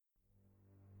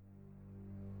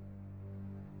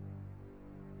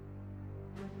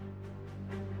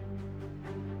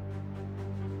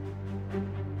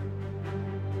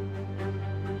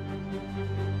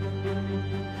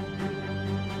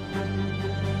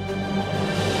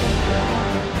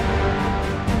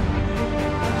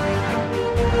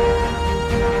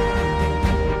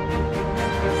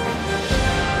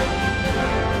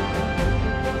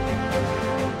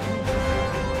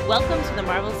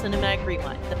Cinematic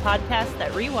Rewind, the podcast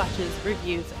that rewatches,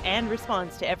 reviews, and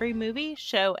responds to every movie,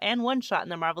 show, and one-shot in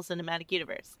the Marvel Cinematic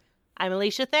Universe. I'm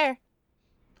Alicia Thayer.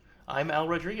 I'm Al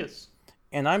Rodriguez.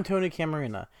 And I'm Tony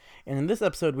Camarena. And in this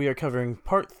episode, we are covering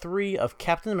Part 3 of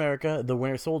Captain America, The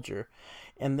Winter Soldier.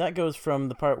 And that goes from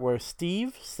the part where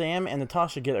Steve, Sam, and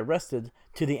Natasha get arrested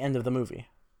to the end of the movie.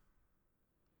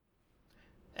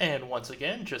 And once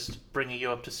again, just bringing you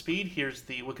up to speed, here's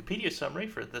the Wikipedia summary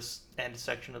for this end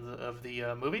section of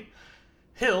the movie.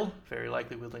 Hill, very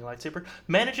likely wielding a lightsaber,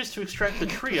 manages to extract the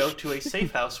trio to a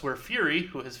safe house where Fury,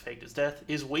 who has faked his death,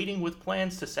 is waiting with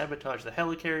plans to sabotage the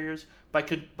helicarriers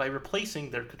by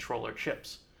replacing their controller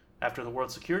chips. After the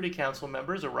World Security Council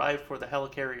members arrive for the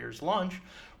helicarriers' launch,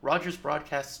 Rogers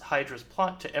broadcasts Hydra's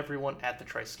plot to everyone at the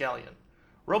Triskelion.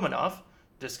 Romanoff,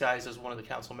 disguised as one of the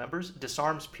council members,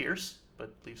 disarms Pierce,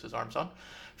 but leaves his arms on.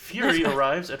 Fury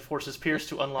arrives and forces Pierce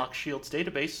to unlock S.H.I.E.L.D.'s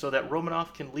database so that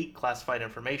Romanoff can leak classified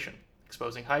information,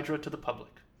 exposing Hydra to the public.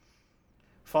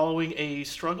 Following a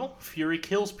struggle, Fury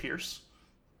kills Pierce,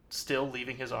 still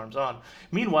leaving his arms on.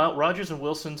 Meanwhile, Rogers and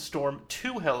Wilson storm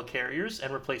two helicarriers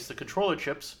and replace the controller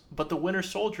chips, but the Winter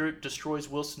Soldier destroys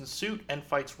Wilson's suit and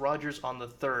fights Rogers on the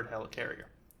third helicarrier.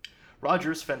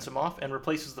 Rogers fends him off and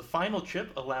replaces the final chip,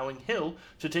 allowing Hill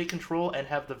to take control and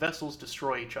have the vessels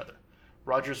destroy each other.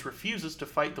 Rogers refuses to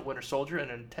fight the Winter Soldier in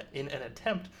an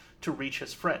attempt to reach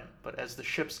his friend, but as the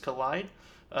ships collide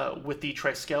with the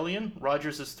Triskelion,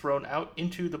 Rogers is thrown out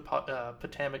into the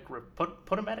Potomac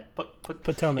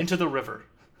into the river.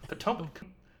 Potomac.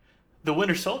 The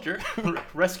Winter Soldier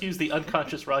rescues the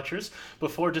unconscious Rogers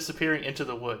before disappearing into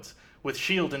the woods. With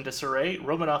S.H.I.E.L.D. in disarray,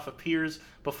 Romanoff appears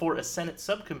before a Senate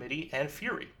subcommittee, and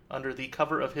Fury, under the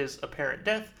cover of his apparent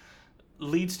death,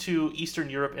 leads to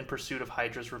Eastern Europe in pursuit of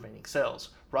Hydra's remaining cells.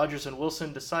 Rogers and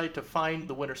Wilson decide to find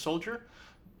the Winter Soldier,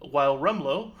 while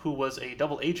Rumlow, who was a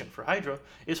double agent for Hydra,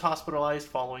 is hospitalized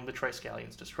following the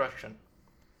Triskelion's destruction.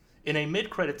 In a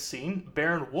mid-credits scene,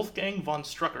 Baron Wolfgang von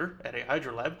Strucker, at a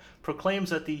Hydra lab,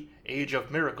 proclaims that the Age of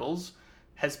Miracles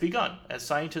has begun, as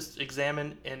scientists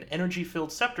examine an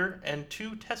energy-filled scepter and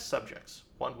two test subjects,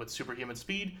 one with superhuman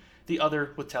speed, the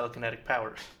other with telekinetic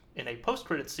powers. In a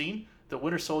post-credits scene, the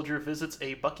Winter Soldier visits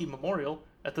a Bucky Memorial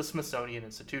at the Smithsonian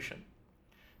Institution.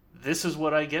 This is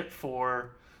what I get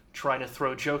for trying to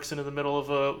throw jokes into the middle of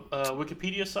a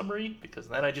Wikipedia summary, because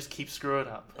then I just keep screwing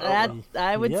up.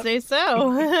 I would say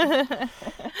so.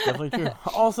 Definitely true.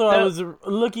 Also, I was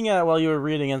looking at it while you were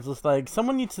reading, and it's just like,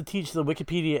 someone needs to teach the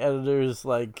Wikipedia editors,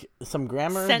 like, some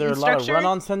grammar. There are a lot of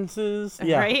run-on sentences.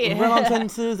 Yeah, right? Run-on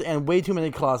sentences and way too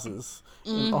many clauses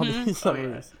in all these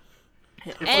summaries. Oh,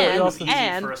 yeah. It was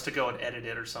easy for us to go and edit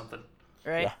it or something.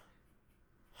 Right.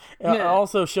 Yeah. It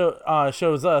also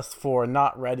shows us for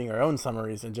not writing our own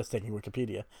summaries and just taking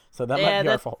Wikipedia. So that might be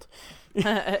our fault.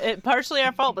 Partially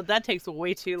our fault, but that takes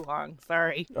way too long.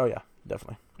 Sorry. Oh, yeah,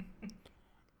 definitely.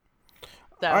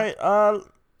 All right.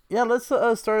 Let's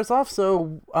start us off.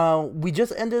 So we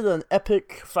just ended an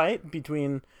epic fight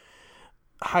between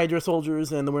Hydra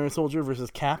soldiers and the Winter Soldier versus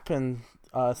Cap and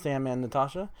Sam and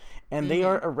Natasha, and they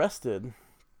are arrested.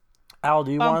 Al,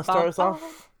 do you want to start us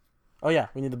off? Oh yeah,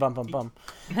 we need the bum bum bum.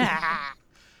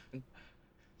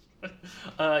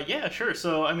 Yeah, sure.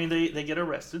 So I mean, they get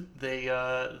arrested.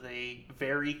 They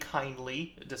very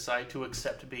kindly decide to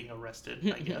accept being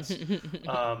arrested, I guess.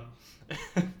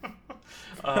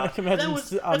 I can imagine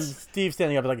Steve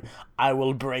standing up like, "I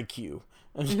will break you."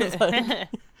 And just like...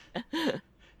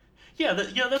 Yeah,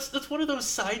 that's one of those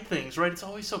side things, right? It's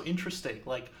always so interesting.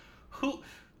 Like,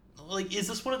 is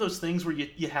this one of those things where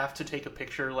you have to take a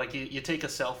picture? Like, you take a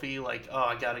selfie, like, oh,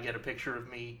 I gotta get a picture of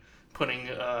me putting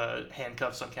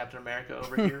handcuffs on Captain America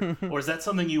over here? Or is that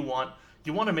something you want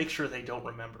to make sure they don't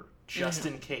remember, just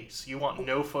in case? You want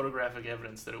no photographic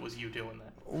evidence that it was you doing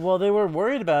that. Well, they were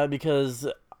worried about it because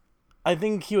I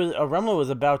think Rumlow was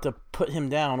about to put him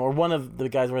down, or one of the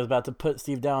guys was about to put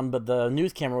Steve down, but the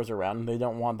news camera was around, and they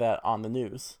don't want that on the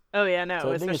news. Oh, yeah, no,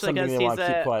 so especially because he's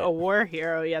a war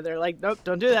hero. Yeah, they're like, nope,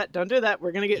 don't do that.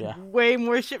 We're going to get way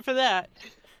more shit for that.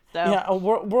 So. Yeah,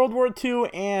 World War II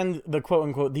and the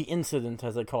quote-unquote, the incident,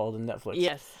 as they call it in Netflix.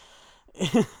 Yes.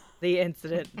 The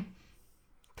incident.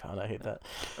 God, I hate that.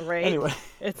 Right? Anyway.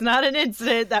 It's not an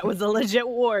incident. That was a legit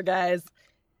war, guys.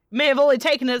 May have only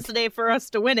taken us today for us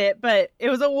to win it, but it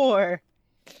was a war.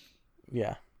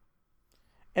 Yeah.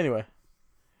 Anyway.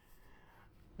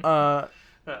 Yeah.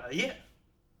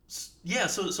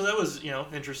 So that was,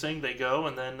 interesting. They go,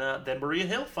 and then Maria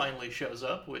Hill finally shows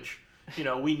up, which,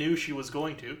 we knew she was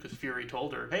going to, because Fury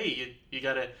told her, hey, you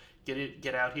gotta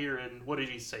get out here, and what did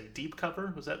he say? Deep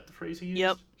cover? Was that the phrase he used?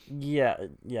 Yep.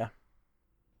 Yeah.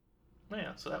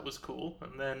 Yeah, so that was cool.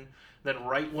 And then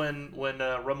right when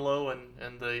Rumlow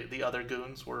and the other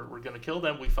goons were going to kill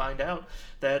them, we find out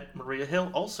that Maria Hill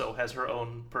also has her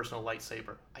own personal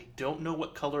lightsaber. I don't know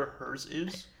what color hers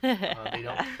is. They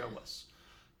don't show us.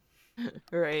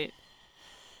 Right.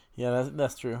 Yeah,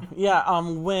 that's true. Yeah,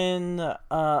 when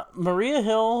Maria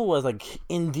Hill was like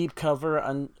in deep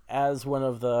cover as one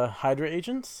of the Hydra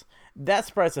agents, that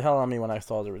surprised the hell out of me when I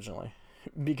saw it originally,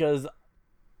 because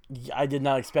I did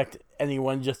not expect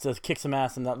anyone just to kick some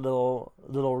ass in that little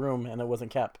room, and it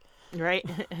wasn't Cap. Right.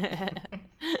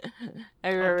 I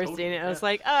remember totally, seeing it. I was yeah.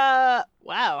 like,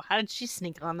 wow, how did she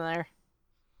sneak on there?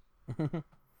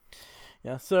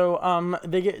 Yeah, so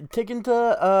they get taken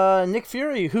to Nick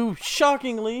Fury, who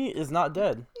shockingly is not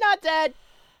dead. Not dead.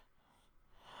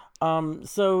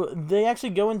 So they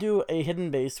actually go into a hidden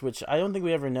base, which I don't think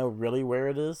we ever know really where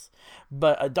it is,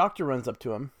 but a doctor runs up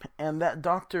to him, and that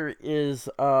doctor is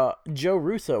Joe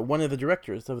Russo, one of the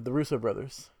directors of the Russo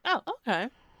brothers. Oh, okay.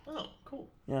 Oh, cool.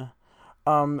 Yeah.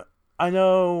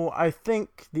 I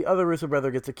think the other Russo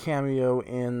brother gets a cameo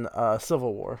in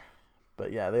Civil War,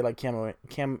 but yeah, they like cameoing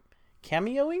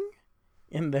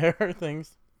in their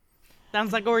things.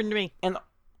 Sounds like Gordon to me. And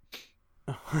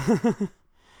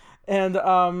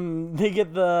and they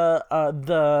get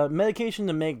the medication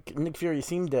to make Nick Fury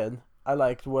seem dead. I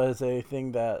liked was a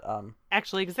thing that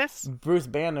Actually exists. Bruce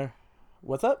Banner.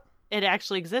 What's up? It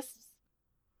actually exists.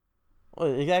 Well,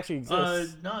 it actually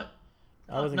exists. Not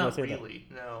wasn't gonna say really.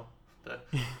 No.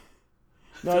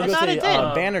 No, I was I gonna thought say it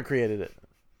did. Banner created it.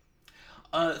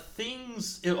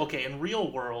 Things okay in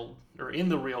real world or in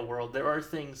the real world, there are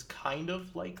things kind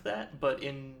of like that, but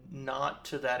in not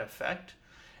to that effect.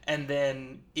 And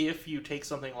then if you take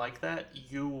something like that,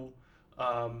 you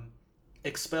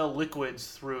expel liquids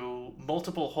through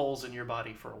multiple holes in your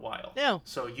body for a while. Ew.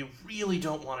 So you really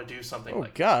don't want to do something Oh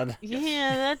like that. God.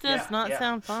 Yeah, that does not yeah.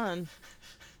 sound fun.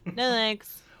 No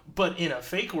thanks. But in a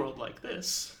fake world like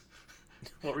this,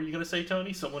 what were you gonna say,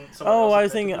 Tony? Someone Oh, else I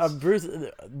was thinking invented this? Bruce.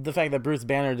 The fact that Bruce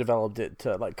Banner developed it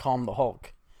to like calm the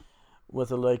Hulk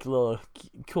was a like little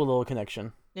cool little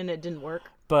connection. And it didn't work.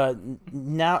 But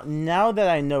now that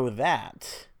I know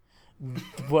that,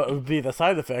 what would be the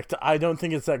side effect? I don't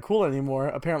think it's that cool anymore.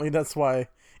 Apparently, that's why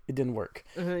it didn't work.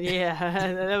 Yeah,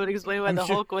 that would explain why I'm the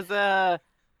sure- Hulk was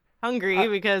hungry,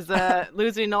 because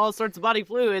losing all sorts of body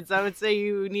fluids. I would say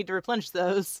you need to replenish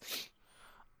those.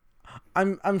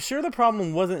 I'm sure the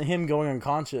problem wasn't him going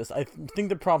unconscious. I think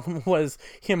the problem was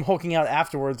him hulking out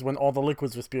afterwards when all the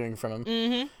liquids were spewing from him.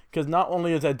 Mm-hmm. Because not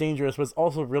only is that dangerous, but it's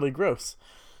also really gross.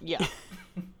 Yeah,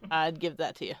 I'd give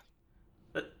that to you.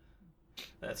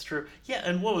 That's true. Yeah,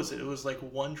 and what was it? It was like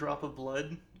one drop of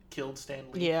blood killed Stan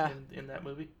Lee Yeah. in that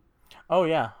movie. Oh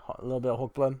yeah, a little bit of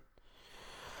Hulk blood.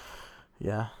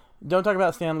 Yeah. Don't talk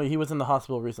about Stanley. He was in the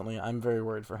hospital recently. I'm very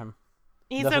worried for him.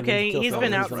 He's Nothing okay. to kill He's Stanley.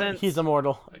 been out He's since. He's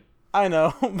immortal. I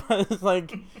know, but it's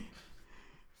like,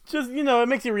 just it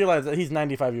makes you realize that he's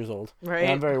 95 years old. Right.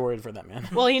 And I'm very worried for that man.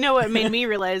 Well, you know what made me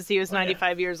realize he was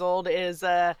 95 years old is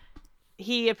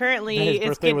he apparently His is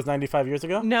birthday was 95 years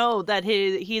ago. no, that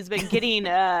he's been getting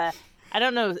I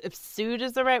don't know if sued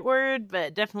is the right word,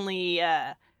 but definitely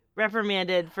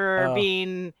reprimanded for Oh.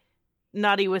 being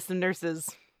naughty with some nurses.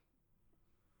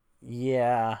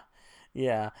 Yeah.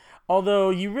 Although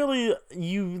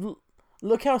you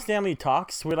look how Stanley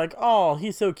talks. We're like, oh,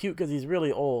 he's so cute because he's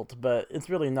really old, but it's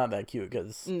really not that cute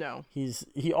because No.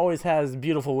 he always has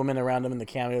beautiful women around him in the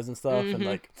cameos and stuff, and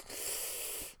like,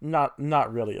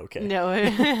 not really okay. No.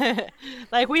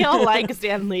 Like, we all like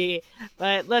Stan Lee,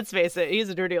 but let's face it, he's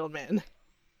a dirty old man.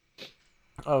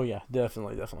 Oh yeah,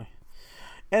 definitely.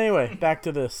 Anyway, back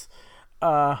to this.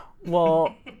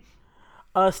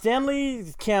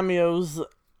 Stanley's cameos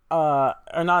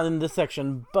are not in this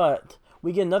section, but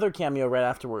we get another cameo right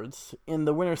afterwards in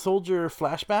the Winter Soldier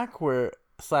flashback, where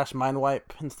 / mind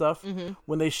wipe and stuff. Mm-hmm.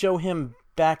 When they show him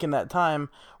back in that time,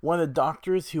 one of the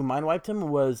doctors who mind wiped him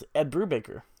was Ed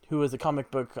Brubaker, who was a comic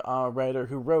book writer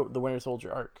who wrote the Winter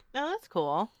Soldier arc. Oh, that's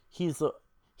cool. He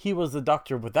was the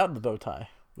doctor without the bow tie,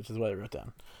 which is what I wrote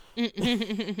down.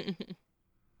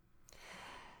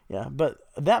 Yeah, but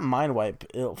that mind wipe,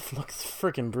 it looks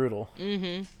freaking brutal.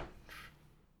 Mm-hmm.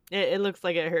 It looks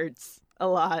like it hurts a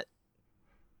lot.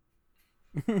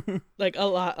 Like, a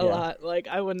lot. Like,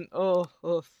 I wouldn't... Oh,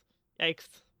 yikes.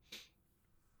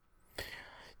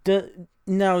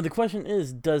 Now, the question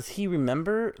is, does he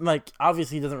remember? Like,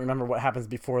 obviously he doesn't remember what happens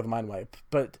before the mind wipe,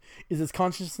 but is his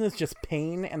consciousness just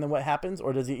pain and then what happens,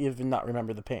 or does he even not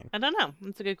remember the pain? I don't know.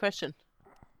 That's a good question.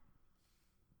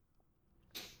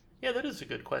 Yeah, that is a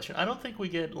good question. I don't think we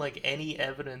get like any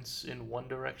evidence in one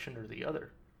direction or the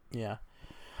other. Yeah.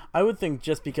 I would think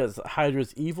just because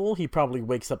Hydra's evil, he probably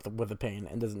wakes up with the pain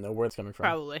and doesn't know where it's coming from.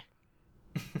 Probably.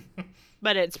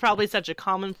 But it's probably such a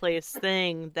commonplace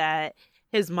thing that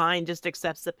his mind just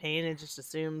accepts the pain and just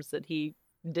assumes that he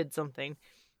did something.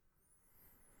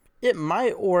 It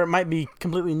might, or it might be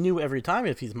completely new every time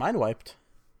if he's mind wiped.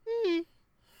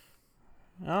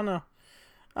 I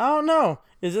don't know.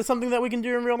 Is this something that we can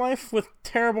do in real life with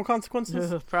terrible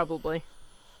consequences? Probably.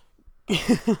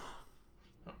 Oh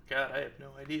God, I have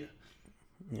no idea.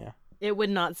 Yeah. It would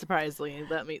not surprise me.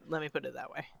 Let me put it that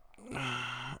way.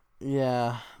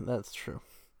 Yeah, that's true.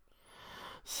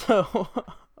 So,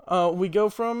 we go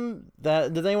from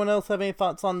that. Does anyone else have any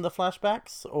thoughts on the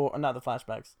flashbacks? Or not the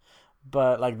flashbacks,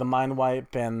 but like the mind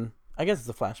wipe, and I guess it's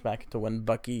a flashback to when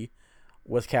Bucky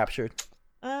was captured.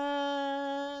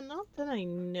 Not that I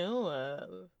know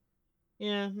of.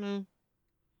 Yeah, no.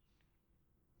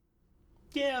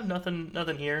 Yeah,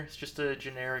 nothing here. It's just a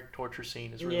generic torture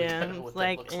scene. Is really Yeah, kind of what it's that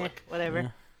like, looks like. whatever.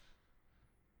 Yeah.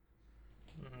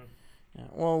 Mhm. Yeah.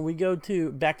 Well, we go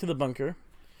back to the bunker,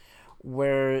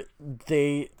 where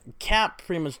Cap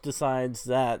pretty much decides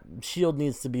that Shield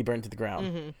needs to be burned to the ground,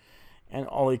 Mm-hmm. and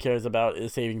all he cares about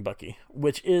is saving Bucky,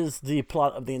 which is the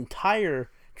plot of the entire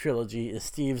trilogy. Is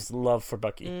Steve's love for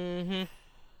Bucky. Mm-hmm.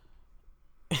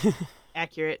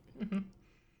 Accurate.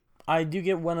 I do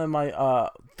get one of my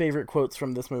favorite quotes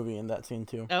from this movie in that scene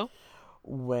too. Oh?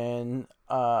 When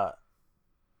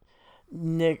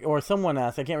Nick or someone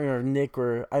asks, I can't remember Nick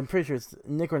or I'm pretty sure it's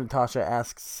Nick or Natasha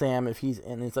asks Sam if he's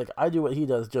in. It's like, I do what he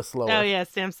does, just slower. Oh yeah,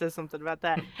 Sam says something about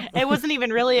that. It wasn't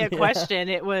even really a question.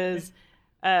 It was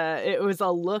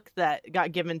a look that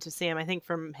got given to Sam, I think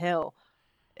from Hill.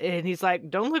 And he's like,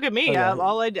 "Don't look at me. Oh,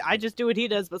 yeah. I just do what he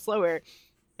does, but slower."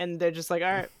 And they're just like,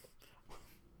 "All right."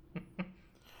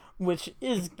 Which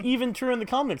is even true in the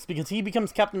comics because he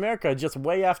becomes Captain America just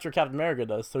way after Captain America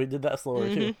does, so he did that slower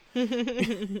too.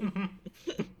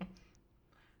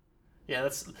 Yeah,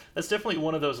 that's definitely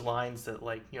one of those lines that,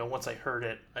 like, you know, once I heard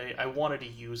it, I wanted to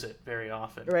use it very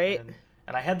often. Right.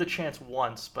 And I had the chance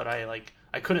once, but I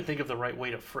couldn't think of the right way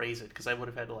to phrase it because I would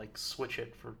have had to like switch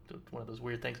it for one of those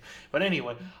weird things. But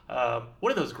anyway,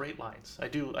 one of those great lines. I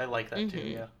like that too.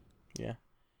 Yeah. Yeah.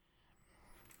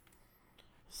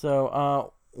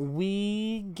 So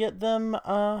we get them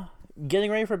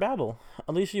getting ready for battle.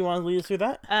 Alicia, you want to lead us through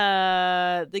that?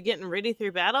 The getting ready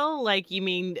through battle? Like, you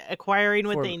mean acquiring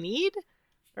what For- they need?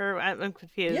 Or I'm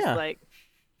confused. Yeah. Like,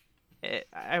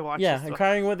 I watched Yeah, this one.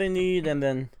 acquiring what they need and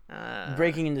then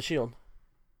breaking into Shield.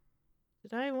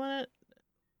 Did I want it?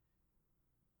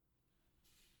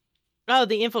 Oh,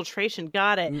 the infiltration.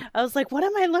 Got it. I was like, what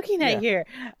am I looking at here?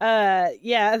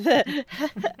 Yeah.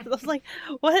 I was like,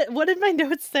 what did my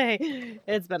notes say?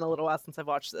 It's been a little while since I've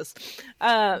watched this.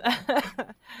 It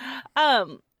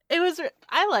was,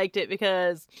 I liked it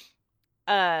because,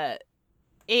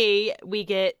 we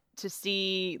get to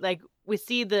see, like, we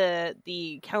see the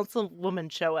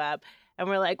councilwoman show up and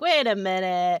we're like, wait a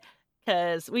minute,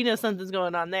 because we know something's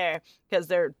going on there because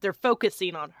they're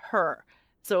focusing on her.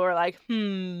 So we're like,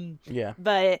 Yeah.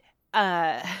 But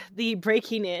the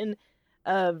breaking in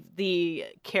of the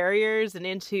carriers and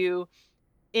into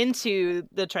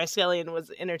the Triskelion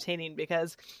was entertaining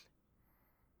because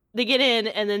they get in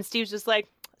and then Steve's just like,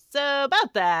 so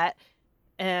about that,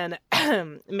 and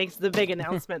makes the big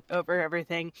announcement over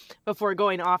everything before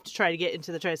going off to try to get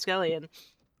into the Triskelion.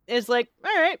 It's like,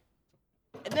 all right,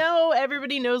 now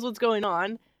everybody knows what's going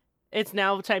on. It's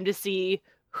now time to see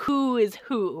who is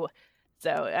who. So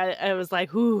I was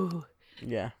like, ooh.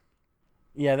 Yeah.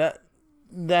 Yeah,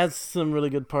 that's some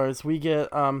really good parts. We get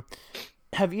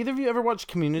have either of you ever watched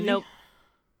Community? Nope.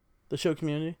 The show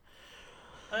Community?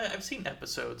 I've seen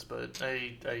episodes, but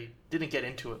I didn't get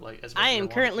into it like as much I as am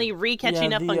wanted currently to.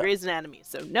 re-catching up on Grey's Anatomy,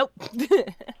 so nope.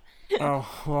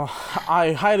 Oh, well,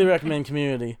 I highly recommend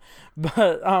Community.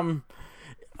 But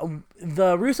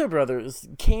the Russo brothers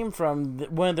came from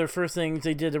one of their first things.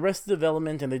 They did Arrested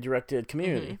Development and they directed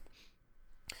Community.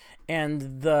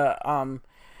 And the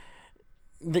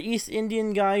East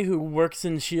Indian guy who works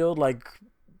in S.H.I.E.L.D., like,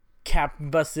 Cap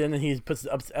busts in and he puts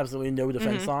absolutely no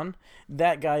defense on.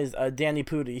 That guy's Danny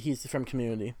Pudi. He's from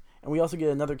Community. And we also get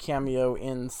another cameo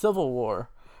in Civil War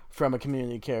from a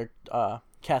Community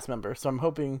cast member. So I'm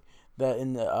hoping that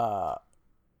in the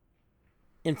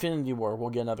Infinity War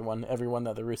we'll get another one, every one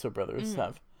that the Russo brothers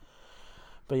have.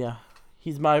 But yeah,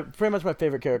 he's pretty much my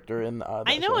favorite character in that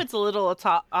I know show. it's a little off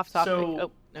topic.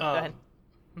 So, No, go ahead.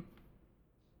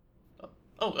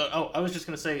 I was just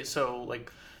gonna say, so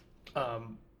like,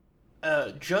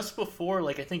 just before,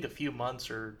 like I think a few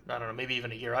months or I don't know, maybe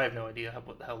even a year. I have no idea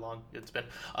how long it's been.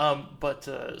 But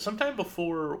sometime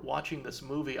before watching this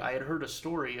movie, I had heard a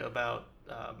story about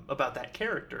that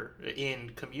character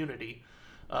in Community.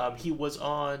 He was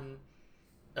on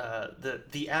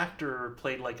the actor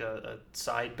played like a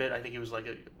side bit. I think he was like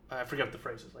I forget what the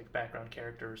phrase is, like background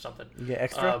character or something. Yeah,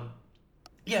 extra.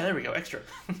 Yeah, there we go, extra.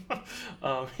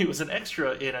 He was an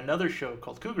extra in another show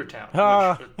called Cougar Town,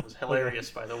 which was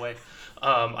hilarious, by the way.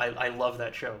 I love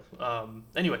that show.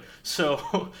 Anyway,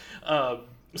 so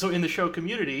so in the show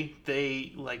Community,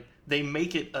 they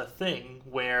make it a thing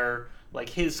where like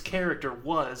his character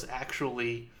was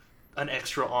actually an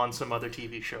extra on some other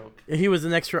TV show. He was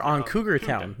an extra on Cougar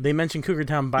Town. They mentioned Cougar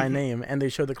Town by name, and they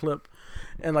showed the clip.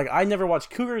 And like I never watched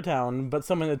Cougar Town, but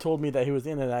someone had told me that he was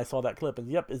in it, and I saw that clip,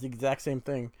 and yep, it's the exact same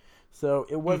thing. So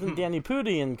it wasn't Danny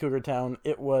Pudi in Cougar Town;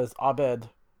 it was Abed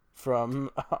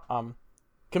from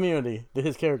Community,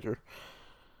 his character.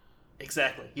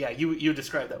 Exactly. Yeah, you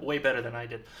described that way better than I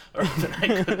did, or than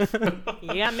I could.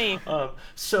 Yeah, me.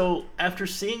 So after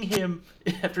seeing him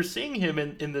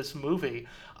in this movie,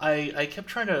 I kept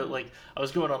trying to like I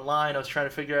was going online. I was trying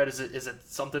to figure out is it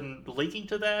something linking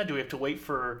to that? Do we have to wait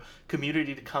for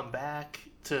Community to come back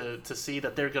to see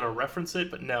that they're going to reference it?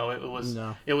 But no,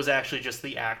 it was actually just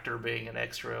the actor being an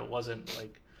extra. It wasn't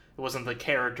the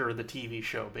character of the TV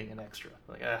show being an extra.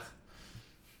 Like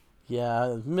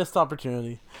Yeah, missed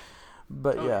opportunity.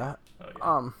 But yeah.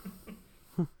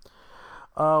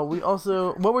 We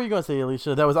also... What were you going to say,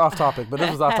 Alicia? That was off topic, but this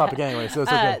was off topic anyway, so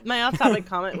it's okay. My off topic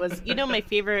comment was, my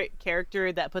favorite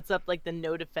character that puts up like the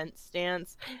no defense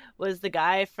stance was the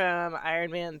guy from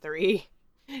Iron Man 3.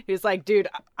 He was like, dude,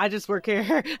 I just work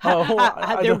here.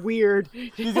 They're weird.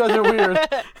 These guys are weird.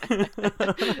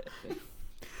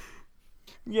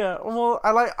 Yeah, well,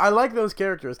 I like those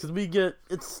characters because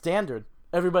it's standard.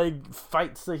 Everybody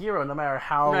fights the hero no matter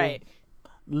how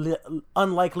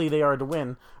unlikely they are to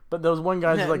win. But those one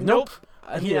guy's like, nope,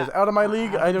 he is out of my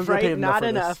league. I don't get paid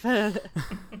enough for this.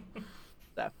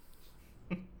 So.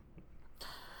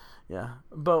 Yeah,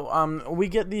 but we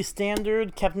get the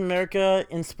standard Captain America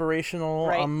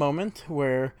inspirational moment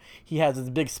where he has his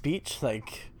big speech,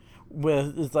 like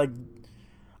it's like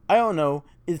I don't know,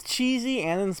 it's cheesy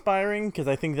and inspiring because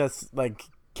I think that's like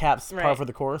Cap's par for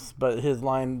the course. But his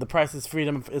line, "The price of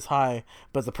freedom is high,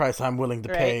 but it's the price I'm willing to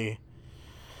pay."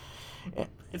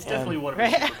 It's definitely one of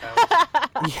his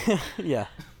superpowers. Yeah.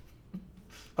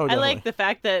 Oh, I like the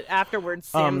fact that afterwards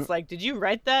Sam's like, "Did you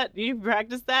write that? Did you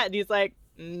practice that?" And he's like,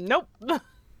 "Nope."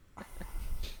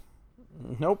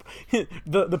 Nope.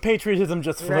 The patriotism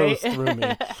just flows through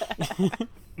me.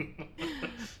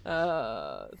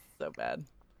 So bad.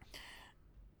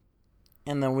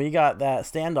 And then we got that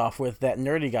standoff with that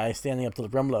nerdy guy standing up to the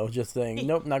Rumlow, just saying,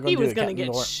 "Nope, not going to do it." He was going to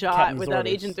get shot without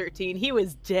Agent 13. He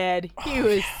was dead. He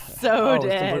was so dead.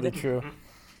 It's completely true.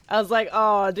 I was like,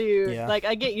 "Oh, dude, like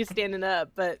I get you standing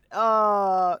up, but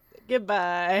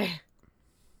goodbye."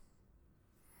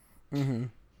 Mm-hmm.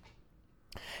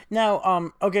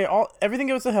 Now, okay, everything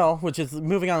goes to hell, which is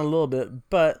moving on a little bit,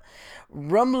 but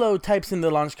Rumlow types in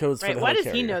the launch codes for the Why does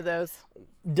helicarrier. he know those?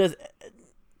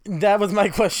 That was my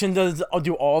question.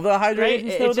 Do all the Hydra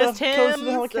agents know it's just the him. codes to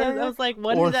the helicarrier? I was like,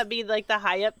 wouldn't that be like the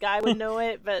high up guy would know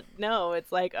it? But no,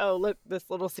 it's like, oh, look, this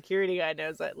little security guy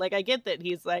knows it. Like, I get that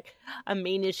he's like a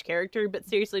mainish character, but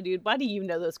seriously, dude, why do you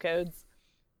know those codes?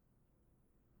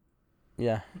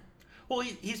 Yeah. Well,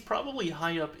 he's probably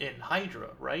high up in Hydra,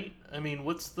 right? I mean,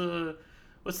 what's the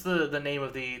name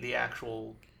of the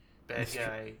actual bad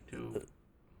guy who?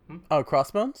 Oh,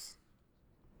 Crossbones?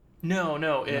 No.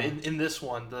 In this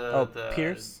one, the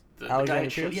Pierce, the guy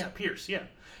Pierce. Yeah, Pierce.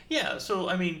 Yeah. So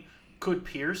I mean, could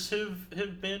Pierce have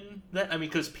been that? I mean,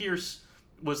 because Pierce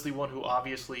was the one who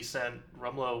obviously sent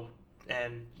Rumlow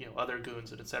and other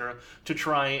goons and etc. to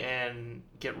try and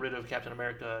get rid of Captain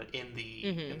America in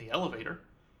the elevator.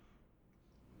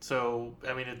 So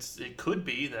I mean, it could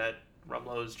be that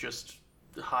Rumlow is just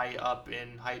high up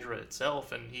in Hydra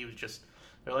itself, and he was just.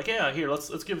 They're like, yeah, here,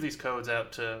 let's give these codes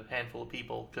out to a handful of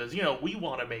people because we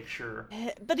want to make sure.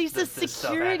 But he's a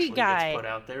security guy. Put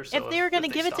out there, so if they were going to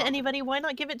give it to anybody, why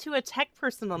not give it to a tech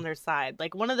person on their side,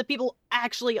 like one of the people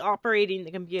actually operating the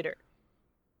computer?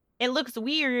 It looks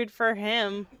weird for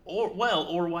him. Or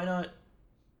why not?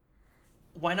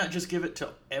 Why not just give it to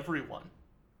everyone?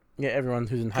 Yeah, everyone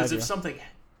who's in Hydra. Because if something.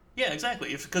 Yeah,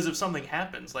 exactly. Because if something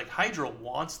happens, like Hydra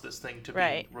wants this thing to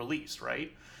be released,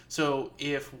 right? So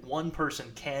if one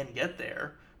person can get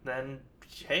there, then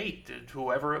hey,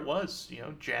 whoever it was,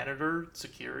 janitor,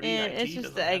 security, IT, it's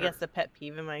just I guess a pet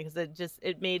peeve of mine because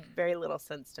it made very little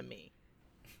sense to me.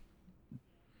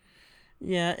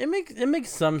 Yeah, it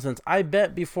makes some sense. I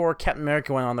bet before Captain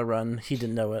America went on the run, he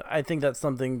didn't know it. I think that's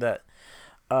something that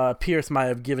Pierce might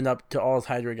have given up to all his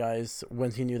Hydra guys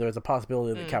when he knew there was a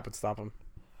possibility that Cap would stop him.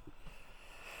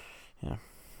 Yeah.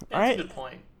 That's All right. a good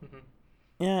point. Mm-hmm.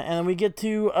 Yeah, and then we get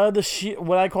to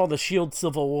what I call the Shield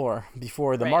Civil War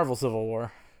before the Marvel Civil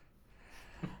War.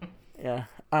 Yeah.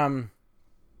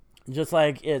 Just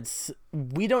like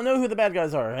we don't know who the bad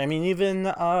guys are. I mean,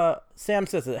 even Sam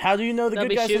says it. How do you know the They'll good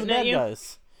be guys are the shooting at bad you?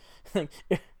 guys?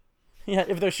 Yeah,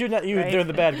 if they're shooting at you, Right. they're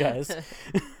the bad guys.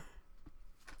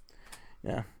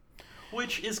 Yeah.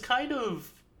 Which is kind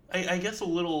of, I guess, a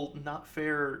little not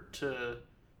fair to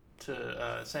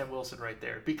Sam Wilson right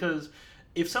there, because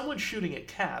if someone's shooting at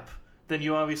Cap, then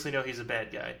you obviously know he's a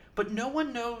bad guy, but no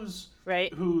one knows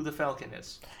Right. who the Falcon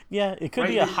is. Yeah, it could Right?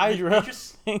 be a They Hydra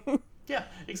just- thing. Yeah,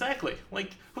 exactly. Like,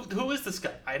 who is this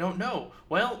guy? I don't know.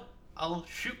 Well, I'll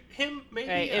shoot him, maybe.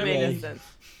 Right. I It made mean, no sense.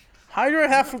 Hydra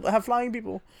have flying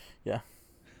people. Yeah.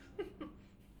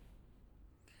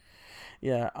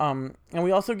 Yeah. And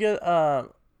we also get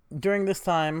during this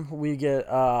time we get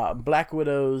Black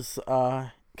Widow's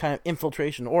kind of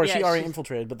infiltration, or Yeah, she already she's-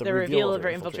 infiltrated, but The reveal of her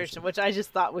infiltration, which I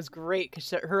just thought was great because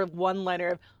her one-liner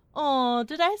of, "Oh,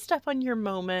 did I step on your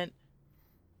moment?"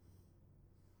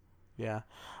 Yeah.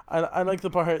 I like the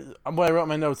part. What I wrote in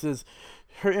my notes is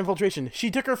her infiltration.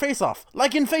 She took her face off,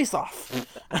 like in Face Off,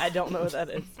 I don't know what that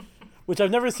is. which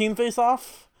I've never seen Face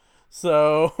Off.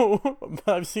 So,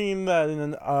 but I've seen that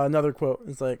in another quote.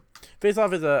 It's like, Face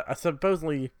Off is a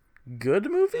supposedly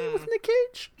good movie with Nick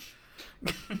Cage.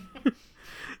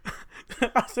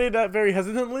 I say that very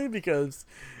hesitantly because,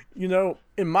 in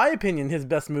my opinion, his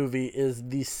best movie is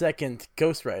the second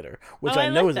Ghost Rider, which I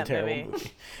know like is a that terrible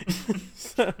movie. movie.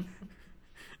 So,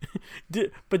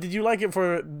 but did you like it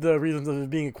for the reasons of it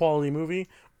being a quality movie,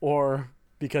 or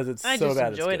because it's I so just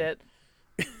bad enjoyed it's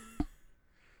it. good?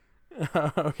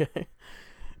 Okay.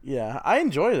 Yeah, I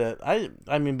enjoyed it.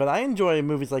 I mean, but I enjoy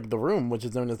movies like The Room, which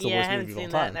is known as the Yeah, I worst haven't movie of all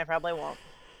seen that, time. and I probably won't.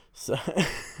 So,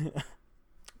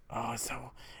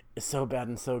 it's so bad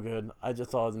and so good. I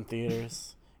just saw it in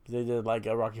theaters. They did like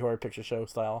a Rocky Horror Picture Show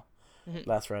style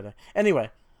last Friday. Anyway,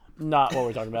 not what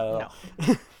we're talking about at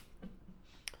all.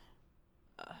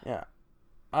 Yeah.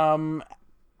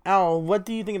 Al, what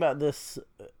do you think about this?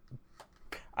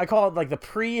 I call it like the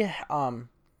pre-third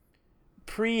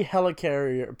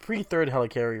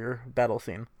helicarrier battle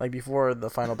scene, like before the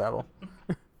final battle.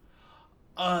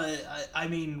 I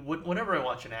mean, whenever I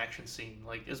watch an action scene,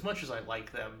 like, as much as I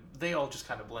like them, they all just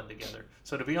kind of blend together.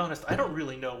 So to be honest, I don't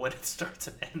really know when it starts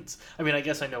and ends. I mean, I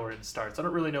guess I know where it starts. I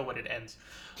don't really know when it ends.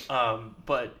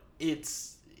 But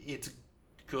it's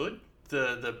good.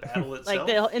 The battle itself. Like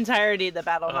the entirety of the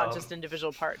battle, not just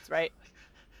individual parts, right?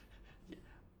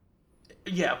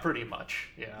 Yeah, pretty much.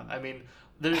 Yeah, I mean,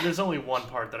 there's only one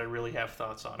part that I really have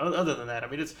thoughts on. Other than that, I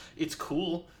mean, it's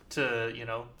cool to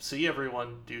see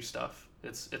everyone do stuff.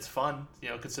 It's fun,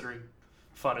 considering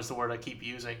fun is the word I keep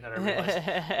using. That I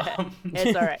realize.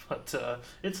 It's all right. But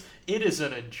it is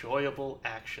an enjoyable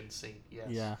action scene. Yes.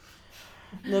 Yeah.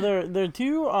 No, there are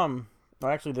two.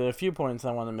 Well, actually, there are a few points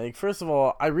I want to make. First of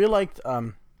all, I really liked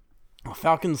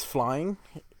Falcon's flying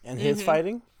and his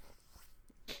fighting.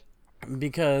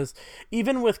 Because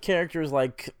even with characters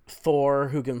like Thor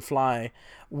who can fly,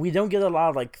 we don't get a lot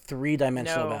of like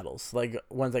 3-dimensional battles, like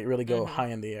ones that really go high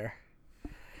in the air.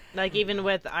 Like even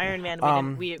with Iron Man,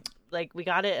 we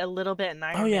got it a little bit in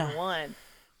Iron Man 1,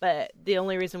 but the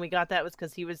only reason we got that was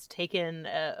because he was taking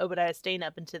Obadiah Stane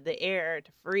up into the air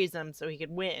to freeze him so he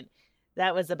could win.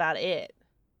 That was about it.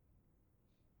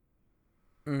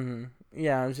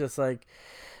 Yeah, it was just like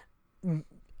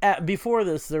before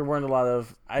this, there weren't a lot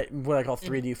of what I call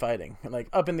 3D fighting, like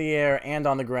up in the air and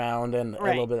on the ground and a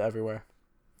little bit everywhere.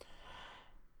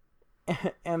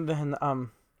 And then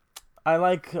I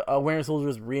like Winter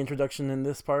Soldier's reintroduction in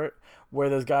this part, where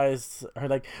those guys are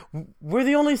like, "We're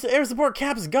the only air support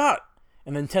Cap's got,"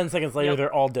 and then 10 seconds later,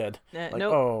 they're all dead. Like,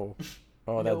 nope.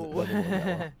 that didn't work that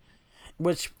well.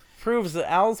 Which proves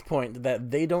Al's point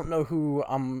that they don't know who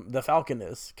the Falcon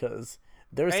is, because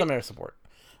there's some air support.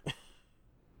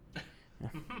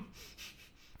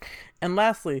 And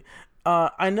lastly,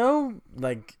 I know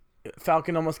like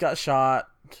Falcon almost got shot,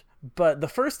 but the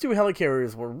first two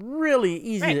helicarriers were really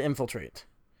easy to infiltrate.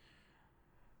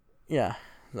 Yeah,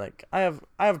 like I have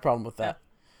a problem with that.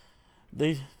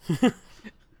 They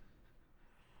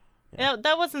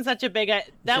that wasn't such a big.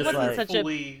 That wasn't like, such a.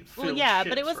 Well, yeah,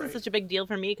 but it ships, wasn't such a big deal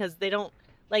for me because they don't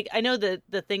like. I know the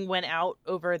thing went out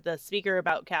over the speaker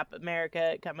about Cap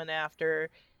America coming after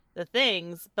the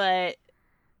things, but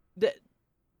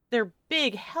they're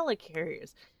big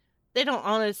helicarriers. they don't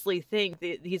honestly think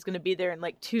that he's going to be there in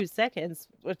like 2 seconds,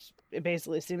 which it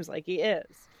basically seems like he is.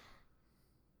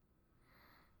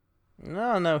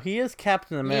 No, he is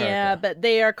Captain America. Yeah, but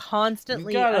they are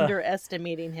constantly gotta...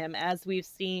 underestimating him, as we've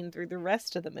seen through the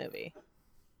rest of the movie.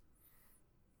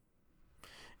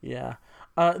 Yeah.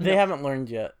 They haven't learned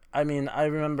yet. I mean, I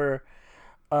remember,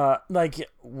 like,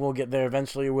 we'll get there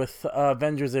eventually with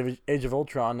Avengers Age of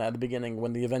Ultron at the beginning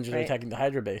when the Avengers are attacking the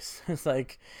Hydra base. It's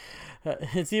like,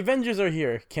 it's the Avengers are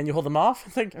here. Can you hold them off?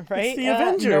 It's like, it's the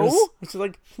Avengers. No. It's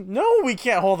like, no, we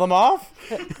can't hold them off.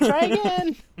 Try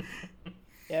again.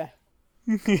 Yeah.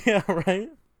 Yeah, right?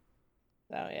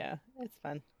 Oh, yeah. It's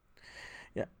fun.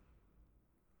 Yeah.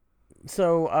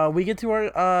 So, we get to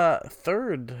our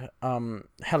third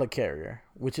helicarrier,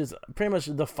 which is pretty much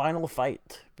the final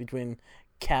fight between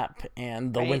Cap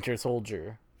and the Winter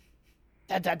Soldier.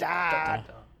 Da da da.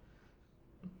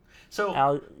 So,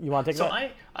 Al, you want to take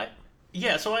that?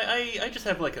 So I just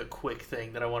have like a quick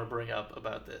thing that I want to bring up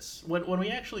about this. When we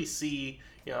actually see,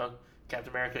 Captain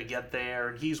America get there,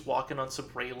 and he's walking on some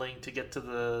railing to get to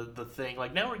the thing.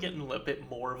 Like, now we're getting a bit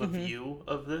more of a view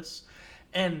of this.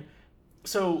 And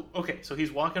so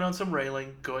he's walking on some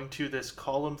railing, going to this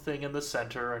column thing in the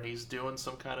center, and he's doing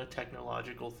some kind of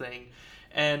technological thing.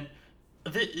 And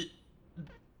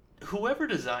whoever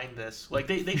designed this, like,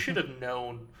 they should have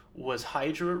known was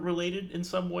Hydra related in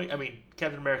some way. I mean,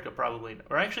 Captain America probably,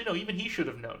 or actually no, even he should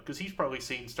have known, because he's probably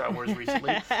seen Star Wars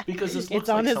recently, because this looks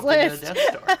like something in a Death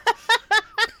Star.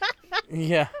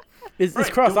 Yeah. It's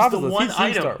crossed off the list. One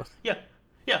item. Yeah,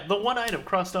 the one item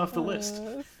crossed off the list.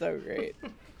 So great.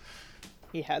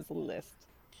 He has a list.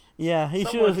 Yeah,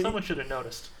 someone should have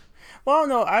noticed. Well,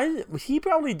 no, he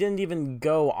probably didn't even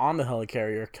go on the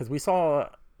helicarrier, because we saw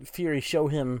Fury show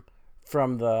him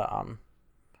from the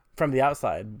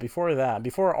outside.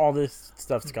 Before all this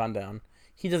stuff's gone down,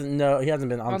 he doesn't know. He hasn't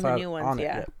been on the new ones, it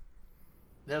yet.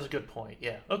 That's a good point.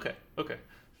 Yeah. Okay.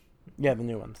 Yeah, the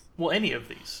new ones. Well, any of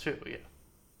these too. Yeah.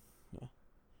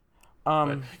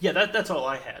 That's all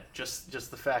I had. Just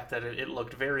the fact that it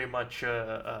looked very much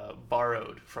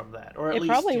borrowed from that, or at least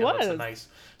probably was. It's a nice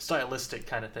stylistic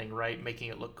kind of thing, right? Making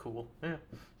it look cool. Yeah.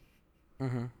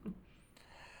 Mm-hmm.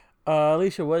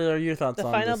 Alicia, what are your thoughts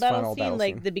on final this battle final scene? battle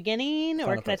Like scene? the beginning,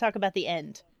 or can I talk about the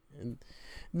end?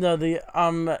 No,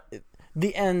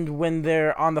 the end when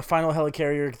they're on the final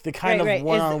helicarrier, the kind of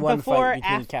one-on-one fight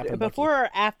between Cap and Bucky. Before or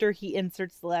after he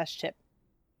inserts the last chip?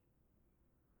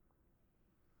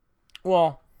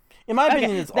 Well, in my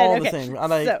opinion, it's all the same.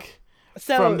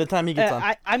 So from the time he gets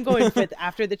on. I'm going with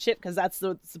after the chip, because that's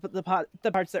the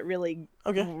parts that really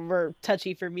were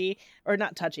touchy for me. Or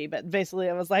not touchy, but basically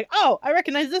I was like, oh, I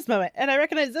recognize this moment, and I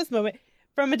recognize this moment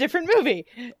from a different movie.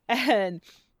 And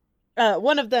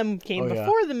one of them came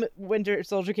before the Winter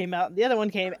Soldier came out, and the other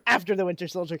one came after the Winter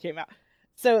Soldier came out.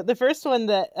 So the first one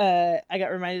that I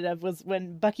got reminded of was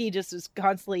when Bucky just was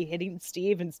constantly hitting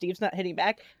Steve, and Steve's not hitting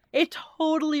back. It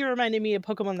totally reminded me of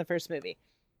Pokemon the first movie.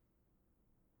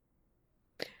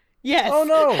 Yes. Oh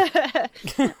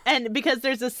no! And because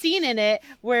there's a scene in it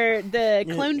where the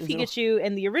clone Pikachu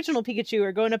and the original Pikachu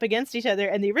are going up against each other,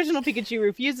 and the original Pikachu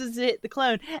refuses to hit the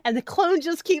clone, and the clone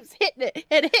just keeps hitting it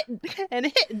and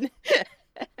hitting.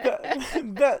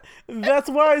 That's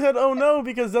why I said oh no,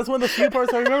 because that's one of the few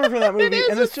parts I remember from that movie,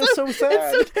 and it's just so sad.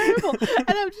 It's so terrible.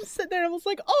 And I'm just sitting there and I was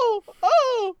like,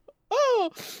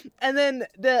 oh, and then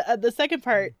the second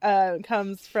part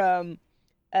comes from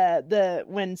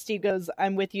when Steve goes,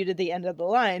 I'm with you to the end of the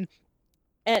line,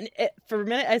 and for a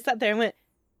minute I sat there and went,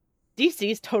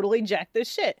 DC's totally jacked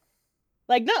this shit.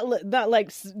 Like not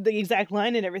like the exact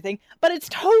line and everything, but it's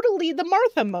totally the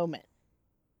Martha moment.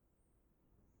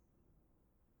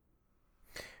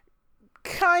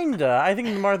 Kinda. I think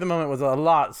the Martha moment was a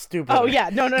lot stupider. Oh yeah,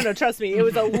 no, trust me, it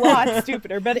was a lot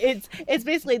stupider. But it's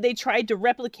basically they tried to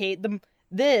replicate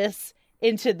this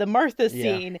into the Martha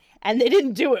scene, and they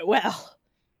didn't do it well.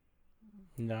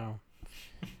 No,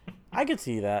 I could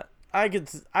see that. I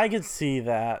could see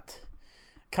that.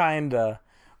 Kinda.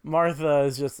 Martha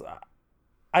is just.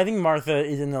 I think Martha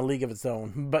is in a league of its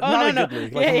own, but not a good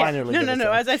league, like a minor league.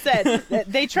 No. As I said,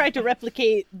 they tried to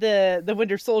replicate the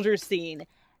Winter Soldier scene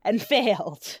and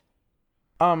failed.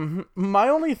 My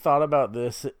only thought about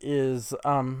this is,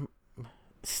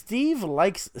 Steve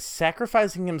likes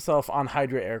sacrificing himself on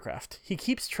Hydra aircraft. He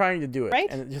keeps trying to do it, right?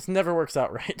 And it just never works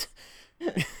out right.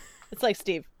 It's like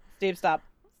Steve, stop.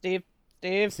 Steve,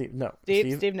 no.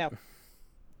 Steve, no.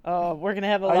 Oh, we're gonna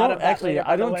have a lot of that actually. later,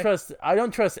 I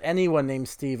don't trust anyone named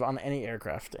Steve on any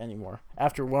aircraft anymore.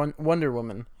 After Wonder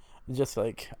Woman, just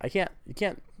like you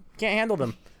can't handle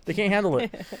them. They can't handle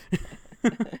it.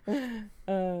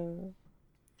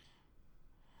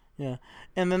 Yeah.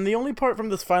 And then the only part from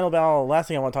this final battle, last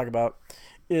thing I want to talk about,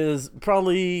 is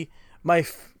probably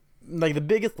like the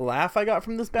biggest laugh I got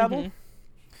from this battle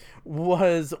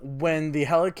was when the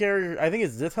helicarrier, I think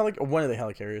it's this helicarrier, one of the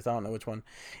helicarriers, I don't know which one,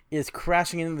 is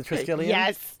crashing into the Triskelion.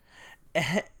 Yes.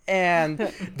 And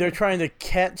they're trying to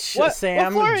catch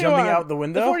Sam what jumping out the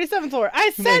window. The 47th floor.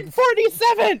 I said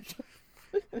 47th!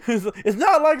 It's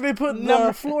not like they put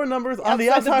the floor numbers on the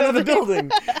outside of the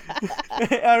building.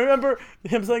 I remember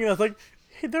him saying that. I was like,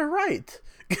 hey, they're right.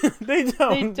 They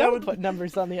don't put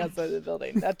numbers on the outside of the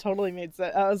building. That totally made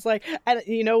sense. I was like, and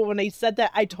when they said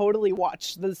that, I totally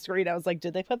watched the screen. I was like,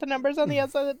 did they put the numbers on the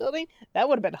outside of the building? That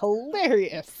would have been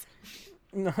hilarious.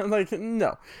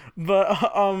 No,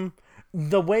 but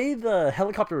the way the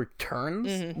helicopter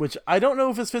turns, which I don't know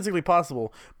if it's physically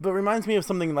possible, but reminds me of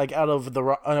something like out of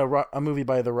a movie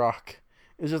by The Rock.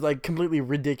 It's just like completely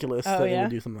ridiculous that they would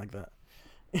do something like that.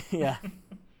 Yeah.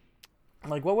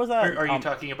 Like, what was that? Are you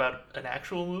talking about an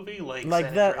actual movie, like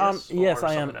San that? Andreas, Yes, or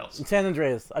I am. else? San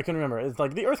Andreas. I couldn't remember. It's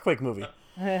like the earthquake movie.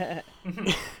 Because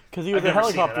he was I've a never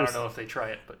seen it. helicopter. I don't know if they try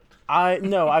it, but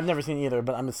No, I've never seen it either.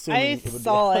 But I'm assuming I it would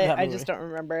saw be it. that I movie. just don't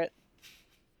remember it.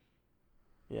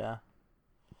 Yeah.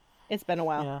 It's been a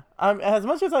while. Yeah. As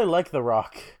much as I like The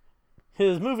Rock,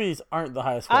 his movies aren't the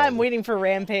highest quality. I'm waiting for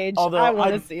Rampage. Although I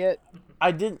want to see it.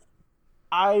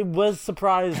 I was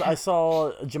surprised I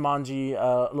saw Jumanji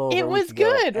a little over It a was week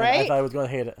ago, good, and right? I thought I was going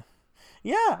to hate it.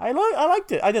 Yeah, I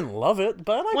liked it. I didn't love it,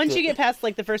 but I liked it. Once you get past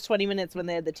like the first 20 minutes when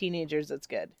they had the teenagers, it's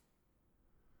good.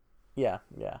 Yeah.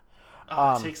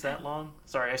 it takes that long.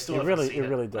 Sorry, I still haven't seen it. It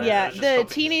really does. Yeah, I was just the hoping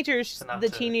teenagers, to not the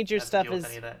to teenager have to stuff deal with is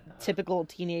any of that. typical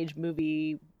teenage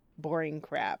movie boring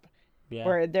crap, Yeah.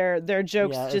 where their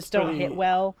jokes Yeah, it's just don't pretty- hit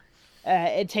well.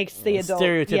 It takes the It's adult.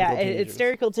 stereotypical It's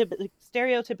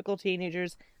stereotypical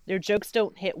teenagers. Their jokes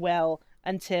don't hit well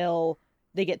until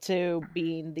they get to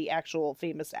being the actual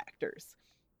famous actors.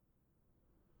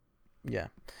 Yeah.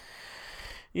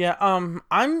 Yeah, I'm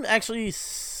actually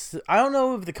I don't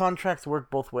know if the contracts work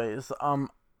both ways.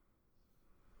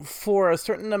 For a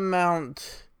certain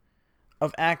amount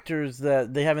of actors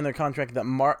that they have in their contract that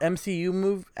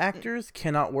MCU actors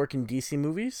cannot work in DC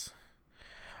movies.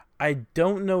 I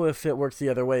don't know if it works the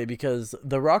other way because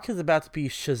The Rock is about to be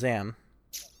Shazam.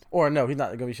 Or no, he's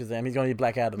not going to be Shazam. He's going to be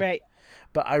Black Adam. Right.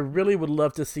 But I really would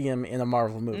love to see him in a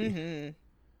Marvel movie. Mm-hmm.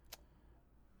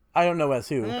 I don't know as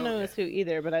who. I don't know as who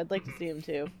either, but I'd like to see him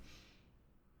too.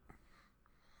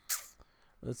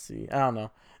 Let's see. I don't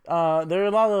know. There are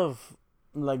a lot of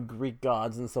like Greek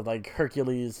gods and stuff. Like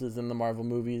Hercules is in the Marvel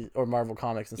movies or Marvel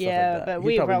comics and stuff like that. Yeah, but He'd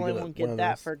we probably probably be won't one get of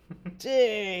that those. for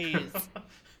days.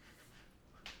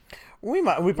 We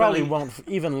probably Really? won't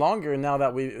even longer now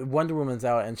that Wonder Woman's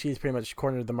out and she's pretty much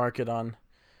cornered the market on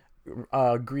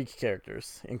Greek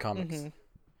characters in comics. Mhm.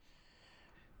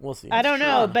 We'll see. I don't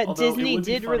know, but Although it Disney would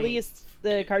be did funny- release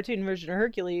the cartoon version of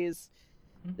Hercules.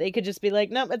 They could just be like,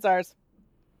 nope, it's ours.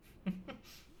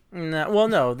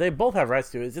 No, they both have rights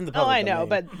to it. It's in the public I know,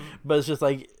 domain. But it's just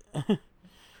like,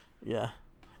 yeah.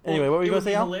 Anyway, what were you It gonna would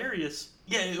be say, Al? hilarious.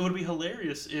 Yeah, it would be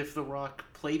hilarious if The Rock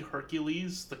played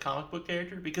Hercules, the comic book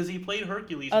character, because he played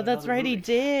Hercules. Oh, in that's another right, he movie.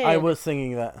 did. I was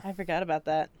thinking that. I forgot about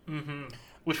that.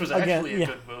 Which was Again, actually a yeah.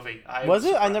 good movie. Was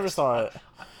it? I never saw it.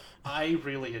 I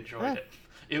really enjoyed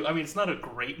it. I mean, it's not a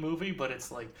great movie, but it's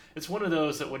one of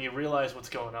those that when you realize what's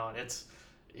going on, it's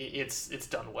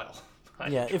done well. I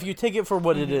Yeah, enjoy if you take it for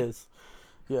what it is.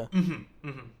 Yeah.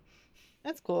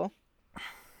 That's cool.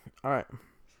 All right.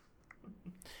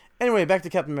 Anyway, back to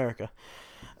Captain America.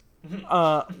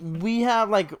 We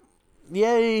have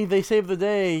yay, they saved the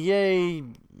day. Yay,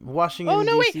 Washington. Oh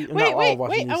no! Wait! DC, not Wait! all Wait!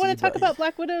 Washington I want DC, to talk but- about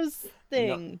Black Widow's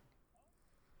thing.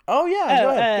 Oh yeah, go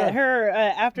ahead. Her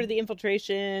after the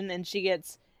infiltration, and she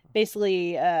gets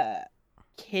basically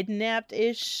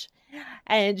kidnapped-ish,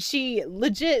 and she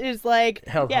legit is like,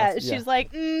 Held yeah, hostage, she's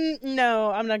like,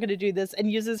 no, I'm not gonna do this, and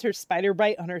uses her spider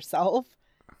bite on herself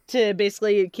to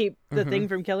basically keep the thing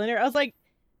from killing her. I was like,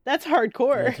 that's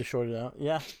hardcore. Yeah, to short it out.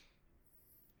 Yeah.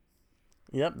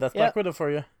 Yep, that's Black Widow for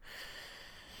you.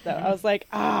 So I was like,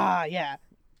 yeah.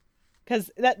 Because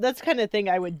that's kind of thing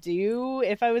I would do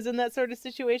if I was in that sort of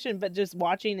situation, but just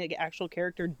watching an actual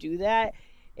character do that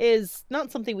is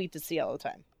not something we get to see all the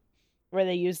time, where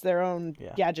they use their own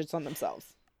gadgets on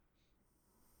themselves.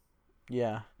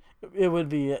 Yeah. It would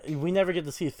be. We never get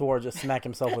to see Thor just smack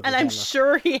himself with And the I'm camera.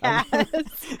 sure he has.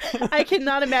 I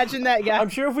cannot imagine that guy. I'm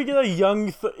sure if we get a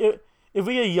young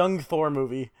Thor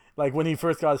movie, like when he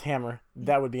first got his hammer,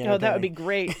 that would be entertaining. Oh, that would be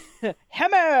great.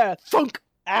 Hammer! Thunk!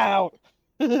 Out!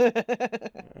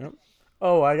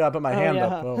 Oh, I gotta put my hand yeah.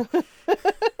 up. Oh.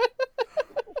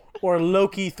 or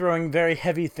Loki throwing very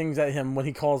heavy things at him when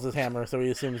he calls his hammer, so he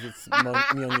assumes it's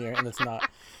Mjolnir, and it's not.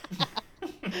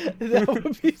 That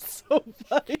would be so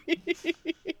funny.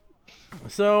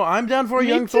 So I'm down for a Me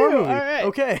young Thor too, movie. alright.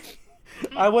 Okay.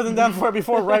 I wasn't down for it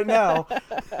before. Right now.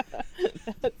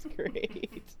 That's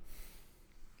great.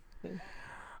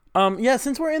 Yeah,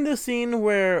 since we're in this scene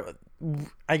where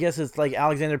I guess it's like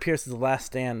Alexander Pierce's last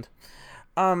stand.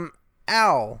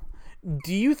 Al,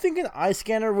 do you think an eye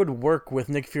scanner would work with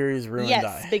Nick Fury's ruined eye?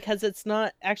 Yes, because it's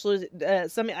not actually.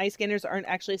 Some eye scanners aren't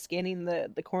actually scanning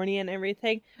the cornea and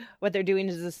everything. What they're doing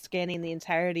is just scanning the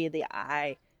entirety of the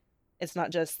eye. It's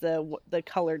not just the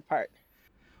colored part.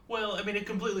 Well, I mean, it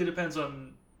completely depends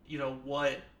on,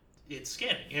 what it's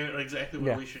scanning. Exactly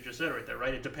what Alicia just said right there,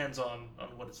 right? It depends on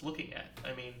what it's looking at.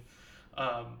 I mean,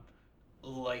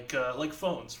 like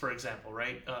phones, for example,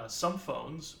 right? Some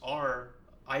phones are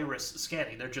iris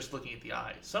scanning. They're just looking at the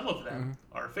eye. Some of them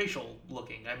are facial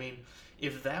looking. I mean,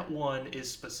 if that one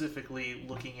is specifically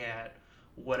looking at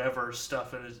whatever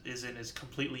stuff is in his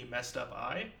completely messed up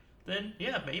eye, then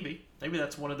yeah, maybe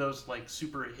that's one of those like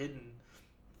super hidden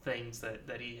things that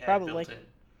he had Probably. built in.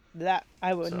 That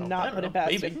I would not put it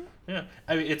past maybe. him. Yeah,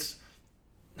 I mean it's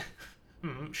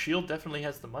Shield definitely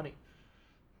has the money.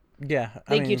 Yeah.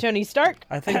 Thank you, Tony Stark.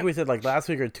 I think we said like last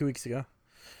week or 2 weeks ago.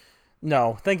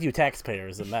 No, thank you,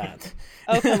 taxpayers, in that.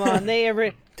 Oh, come on.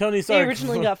 Tony Stark. They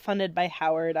originally got funded by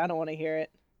Howard. I don't want to hear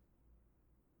it.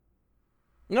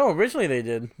 No, originally they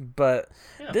did, but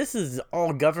this is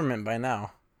all government by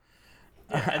now.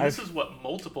 Yeah, and this is what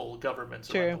multiple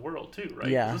governments around the world too, right?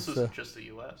 Yeah, this isn't just the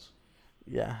U.S.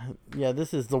 Yeah,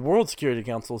 this is the World Security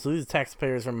Council, so these are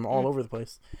taxpayers from all over the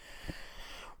place.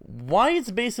 Why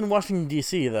it's based in Washington,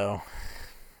 D.C., though?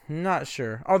 Not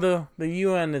sure. Although the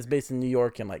UN is based in New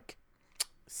York and, like,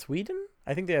 Sweden?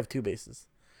 I think they have 2 bases.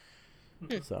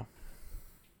 So,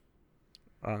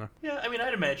 I don't know. Yeah, I mean,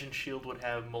 I'd imagine S.H.I.E.L.D. would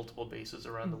have multiple bases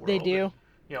around the world. They do.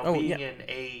 And, being in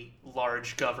a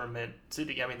large government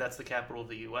city, I mean, that's the capital of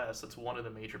the U.S. That's one of the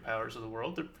major powers of the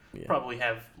world. They probably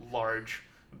have large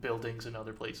buildings in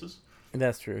other places.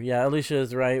 That's true. Yeah, Alicia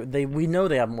is right. We know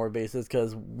they have more bases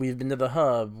because we've been to the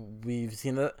hub. We've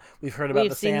seen the. We've heard about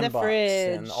the sandbox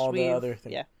and all the other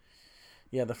things.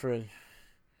 Yeah, the fridge.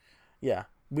 Yeah,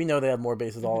 we know they have more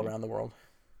bases all around the world.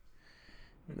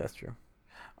 That's true.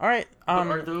 All right. But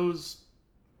are those?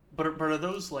 But are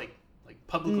those like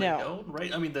publicly known?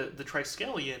 Right. I mean, the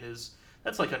Triskelion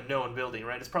that's like a known building,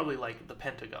 right? It's probably like the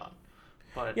Pentagon.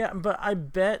 But yeah, but I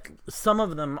bet some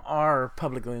of them are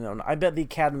publicly known. I bet the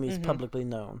Academy is publicly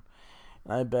known.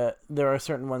 I bet there are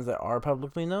certain ones that are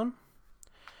publicly known.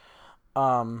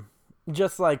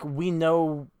 Just like we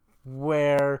know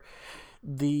where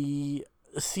the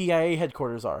CIA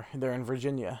headquarters are. They're in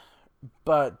Virginia.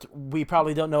 But we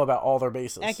probably don't know about all their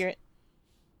bases. Accurate.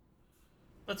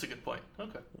 That's a good point.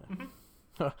 Okay.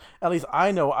 Yeah. At least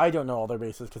I know I don't know all their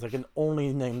bases because I can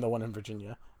only name the one in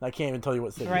Virginia. I can't even tell you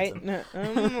what city it's in. Right? I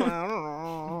don't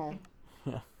know.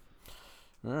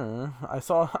 Yeah. I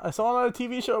saw on a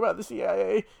TV show about the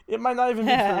CIA. It might not even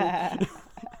be true.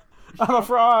 I'm a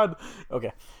fraud.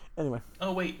 Okay. Anyway.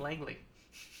 Oh wait, Langley.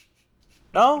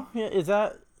 Oh yeah, is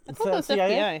that? I thought that was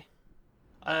CIA.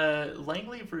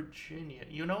 Langley, Virginia.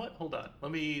 You know what? Hold on.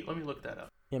 Let me look that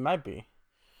up. It might be.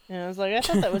 Yeah, I was like, I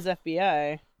thought that was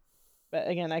FBI. But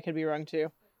again, I could be wrong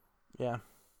too. Yeah.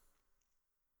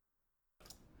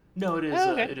 No, it is.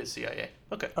 Oh, okay. It is CIA.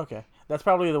 Okay. Okay, that's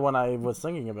probably the one I was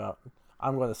thinking about.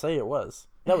 I'm going to say it was.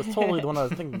 That was totally the one I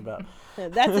was thinking about.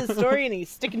 That's his story, and he's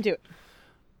sticking to it.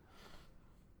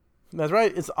 That's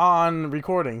right. It's on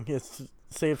recording. It's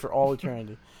saved for all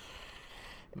eternity.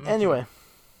 Anyway,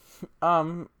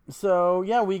 so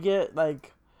yeah, we get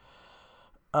like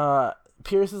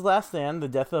Pierce's last stand, the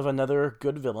death of another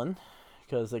good villain,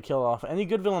 because they kill off any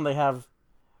good villain they have.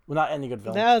 Well, not any good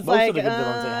villain. Most of the good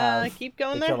villains they have. Keep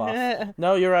going they there. Kill off.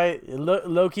 No, you're right.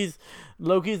 Loki's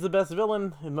the best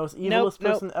villain, the most evilest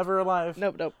person ever alive.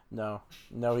 Nope. No,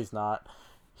 he's not.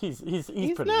 He's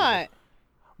pretty not. evil.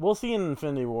 We'll see in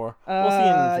Infinity War. We'll see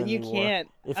in Infinity you War. can't.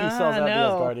 If he sells out the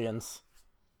Asgardians.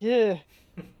 Yeah.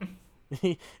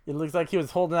 It looks like he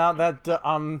was holding out that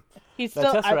He's that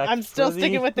still. Tesseract I'm still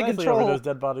sticking with the nicely control. over those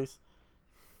dead bodies.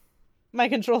 My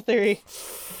control theory.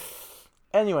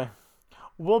 Anyway,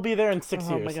 we'll be there in 6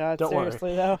 years. Oh my god! Don't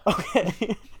seriously worry. though.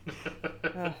 Okay.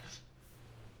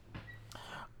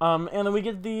 And then we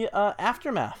get the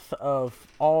aftermath of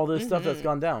all this stuff that's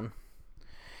gone down.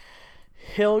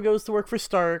 Hill goes to work for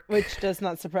Stark. Which does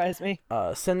not surprise me.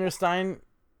 Senator Stein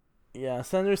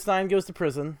goes to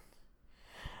prison.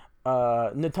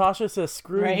 Natasha says,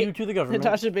 "Screw you to the government."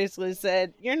 Natasha basically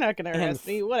said, "You're not going to arrest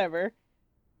me, whatever."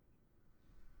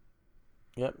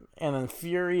 Yep. And then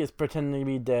Fury is pretending to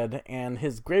be dead, and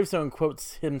his gravestone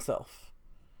quotes himself.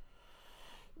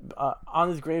 On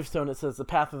his gravestone, it says "the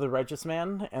path of the righteous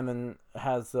man," and then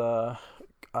has the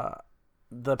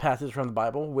passage from the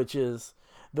Bible, which is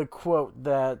the quote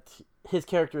that his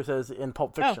character says in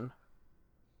Pulp Fiction.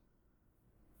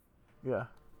 Yeah.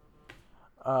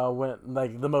 When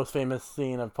like the most famous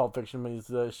scene of Pulp Fiction when he's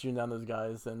shooting down those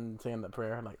guys and saying that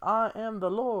prayer, like "I am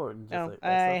the Lord." Just I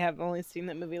have only seen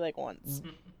that movie like once.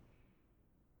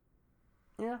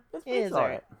 Yeah, it's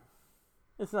alright.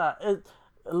 It's not.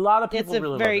 A lot of people really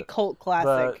love it. It's a very cult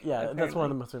classic. But yeah, apparently. That's one of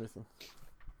the most famous scenes.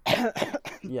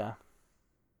 Yeah.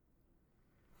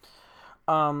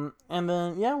 And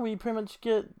then we pretty much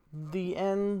get the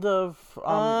end of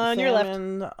on Sam your left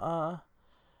and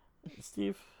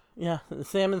Steve. Yeah,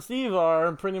 Sam and Steve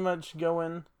are pretty much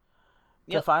going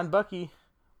to find Bucky,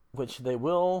 which they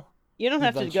will. You don't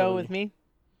have to go with me.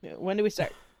 When do we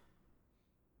start?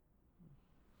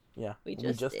 Yeah, we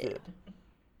just did.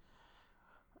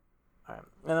 All right,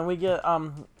 and then we get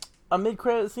a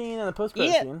mid-credit scene and a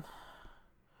post-credit scene.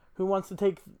 Who wants to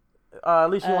take?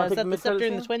 Alicia, you want to take the mid-credit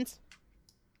scene? The Twins?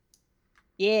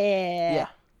 Yeah.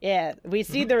 We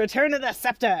see the return of the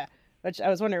scepter, which I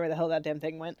was wondering where the hell that damn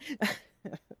thing went.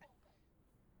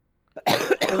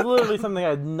 It's literally something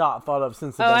I had not thought of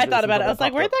since. I thought about it. I was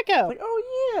like, "Where'd that go?" Like,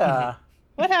 oh yeah.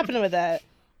 What happened with that?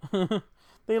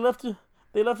 They left it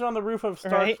on the roof of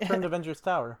Stark's Friend Avengers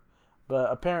Tower, but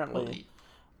apparently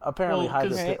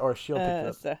Hydra or Shield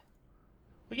picked it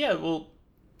up. Well,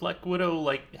 Black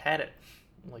Widow had it,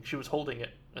 she was holding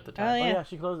it at the time. Oh yeah,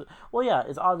 she closed it. Well, yeah,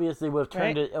 it's obvious they would have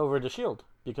turned it over to Shield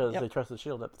because they trusted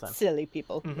Shield at the time. Silly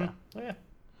people. Mm-hmm. Yeah. Oh yeah.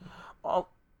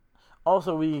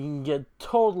 Also, we can get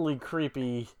totally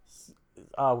creepy. She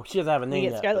doesn't have a name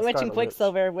yet. Scarlet Witch and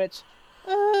Quicksilver, which.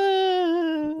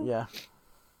 Yeah.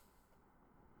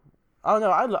 Oh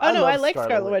no, I like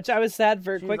Scarlet Witch. I was sad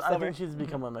for Quicksilver. I think she's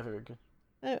become one of my favorite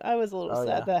characters. I was a little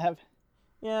sad to have.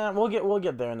 Yeah, we'll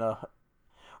get there in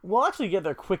We'll actually get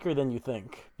there quicker than you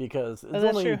think because it's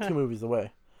only 2 movies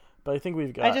away. But I think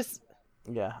we've got. I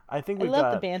think we've got. I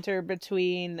love the banter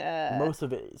between. Most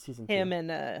of it season 2. Him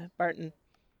and Barton.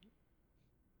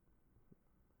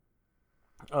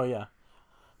 Oh yeah,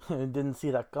 I didn't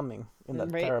see that coming in that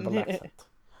terrible accent.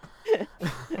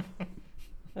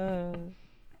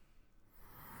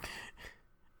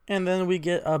 And then we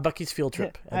get Bucky's field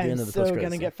trip at the end of the post-credit scene. I'm so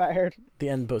gonna get fired. The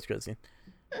end post-credit scene.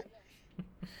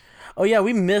 Oh yeah,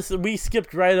 we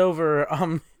skipped right over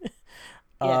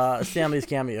Stanley's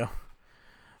cameo.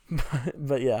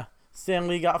 But yeah,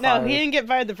 Stanley got fired. No, he didn't get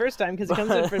fired the first time because he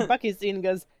comes in for Bucky's scene and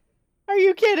goes, "Are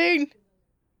you kidding?"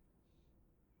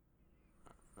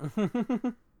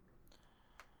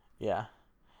 Yeah.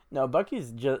 No,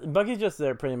 Bucky's just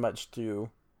there pretty much to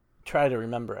try to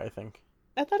remember, I think.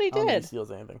 I thought he did. I don't think he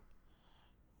steals anything.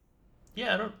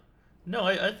 Yeah, I don't. No,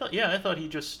 I thought he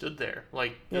just stood there.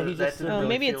 He just. Really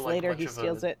maybe it's later he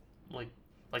steals it. Like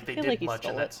they did much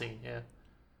in that scene. Yeah.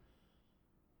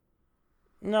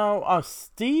 No,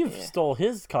 Steve stole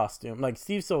his costume.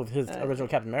 Steve stole his original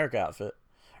Captain America outfit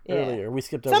earlier. We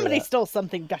skipped over Somebody stole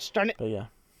something. Gosh darn it! But yeah.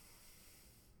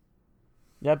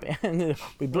 Yep, and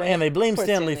they blame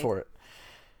Stanley for it.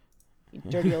 You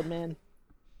dirty old man.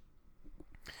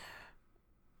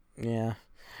 Yeah.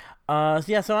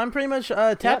 So I'm pretty much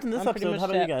tapped in this episode. How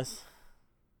about you guys?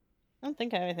 I don't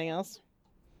think I have anything else.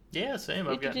 Yeah, same.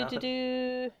 I've got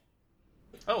nothing.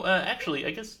 Oh, actually,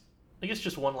 I guess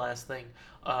just one last thing.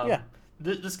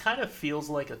 This kind of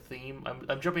feels like a theme.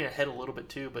 I'm jumping ahead a little bit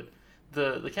too, but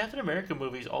the Captain America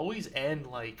movies always end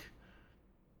like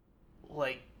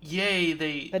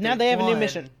yay but now they have a new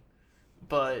mission,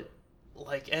 but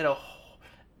at a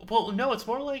no, it's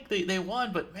more like they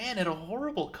won, but man, at a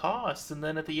horrible cost. And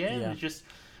then at the end it's just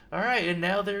all right, and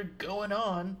now they're going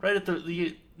on right at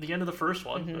the end of the first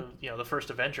one, the first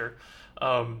Avenger,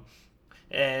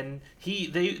 and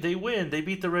they win, they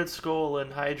beat the Red Skull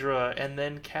and Hydra, and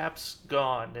then Cap's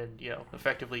gone and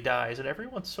effectively dies, and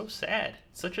everyone's so sad.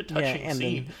 It's such a touching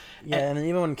scene. And then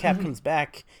even when Cap comes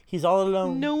back, he's all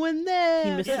alone. No one there.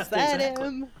 He misses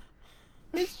him.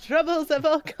 His troubles have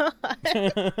all gone.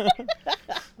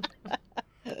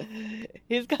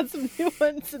 He's got some new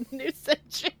ones in the new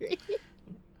century.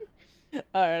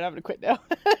 All right, I'm gonna quit now.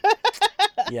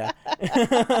 Yeah.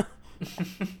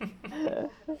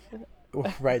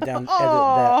 Write down, edit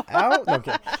that out.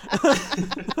 Okay.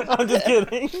 I'm just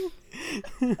kidding.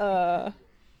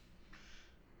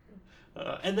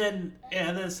 And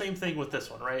then same thing with this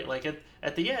one, right?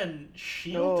 At the end,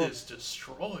 Shield is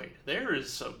destroyed. There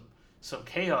is some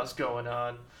chaos going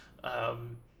on,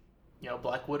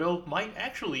 Black Widow might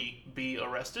actually be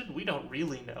arrested. We don't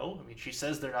really know. I mean, she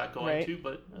says they're not going Right. to,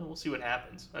 but we'll see what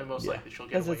happens. I mean, most Yeah. likely she'll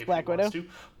get 'Cause away it's if Black she wants Widow.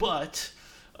 to. But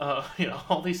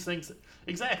all these things.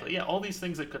 Exactly. Yeah, all these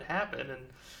things that could happen. And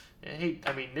hey,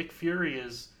 I mean, Nick Fury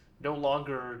is no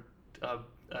longer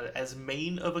as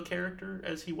main of a character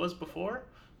as he was before.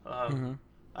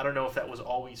 I don't know if that was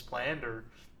always planned or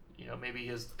maybe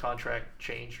his contract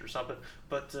changed or something.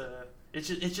 But it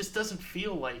just doesn't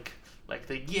feel like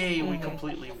the yay we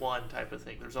completely won type of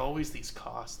thing. There's always these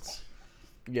costs,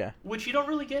 Yeah, which you don't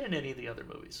really get in any of the other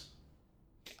movies.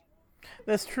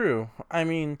 that's true. I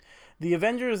mean, the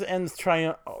Avengers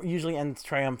usually ends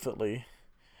triumphantly.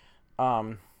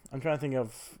 I'm trying to think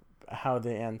of how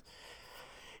they end.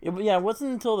 It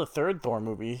wasn't until the third Thor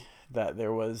movie that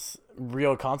there was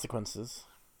real consequences.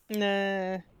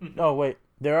 Nah. Oh wait,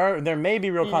 there may be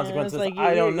real Yeah, consequences. it's like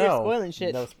I don't you're know. spoiling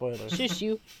shit. No spoilers. Shush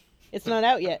you. It's not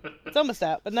out yet. It's almost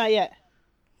out, but not yet.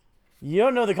 You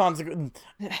don't know the consequences.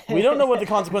 We don't know what the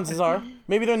consequences are.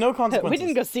 Maybe there are no consequences. We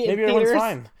didn't go see it in Maybe everyone's theaters.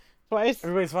 fine. Twice.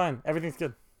 Everybody's fine. Everything's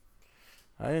good.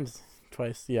 I didn't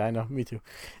twice. Yeah, I know. Me too.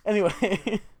 Anyway,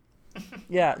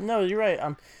 yeah, no, you're right.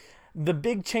 The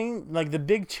big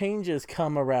changes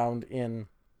come around in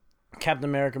Captain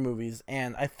America movies,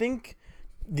 and I think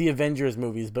the Avengers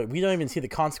movies, but we don't even see the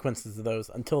consequences of those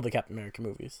until the Captain America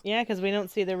movies. Yeah, because we don't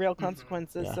see the real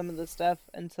consequences, Yeah. some of the stuff,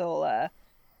 until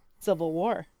Civil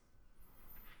War.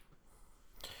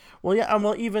 Well, yeah,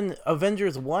 well, even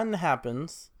Avengers 1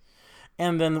 happens,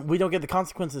 and then we don't get the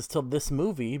consequences till this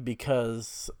movie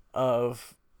because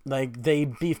of, they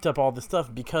beefed up all the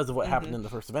stuff because of what happened in the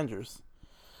first Avengers.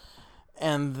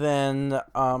 And then,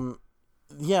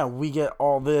 we get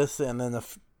all this, and then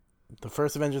the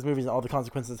first Avengers movies and all the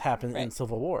consequences happen in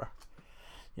Civil War.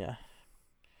 Yeah.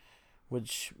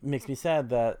 Which makes me sad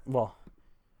that, well,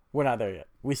 we're not there yet.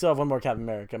 We still have one more Captain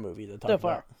America movie to talk So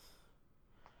far. about.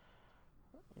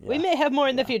 Yeah. We may have more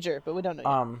in the future, but we don't know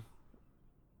yet.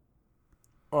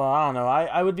 Well, I don't know.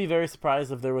 I would be very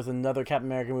surprised if there was another Captain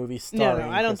America movie No,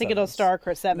 starring I don't Chris think it'll Evans. star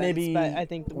Chris Evans, Maybe but I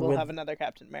think we'll with- have another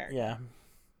Captain America. Yeah.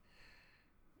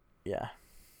 Yeah.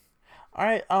 All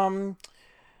right.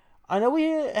 I know we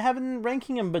haven't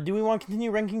ranking them, but do we want to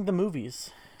continue ranking the movies?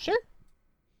 Sure.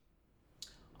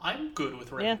 I'm good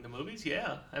with ranking the movies.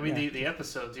 Yeah, I mean Yeah. the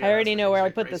episodes. I already that's know where I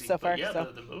crazy, put this so but far, Yeah,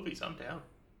 so. the movies. I'm down.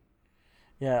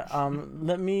 Yeah.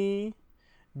 Let me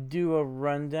do a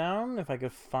rundown if I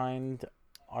could find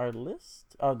our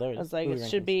list. Oh, there it is. I was like, Movie it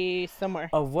should rankings. be somewhere.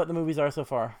 Of what the movies are so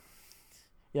far.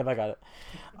 Yep, I got it.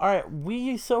 All right,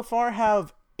 we so far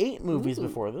have 8 movies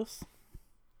before this.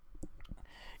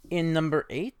 In number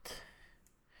 8,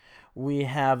 we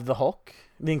have The Hulk,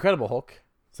 The Incredible Hulk.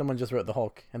 Someone just wrote The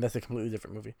Hulk, and that's a completely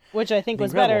different movie. Which I think The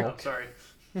was Incredible better. Oh,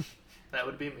 sorry. That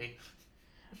would be me.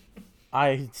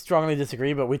 I strongly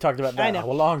disagree, but we talked about I that a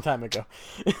know. long time ago.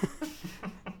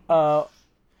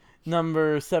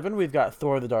 Number 7, we've got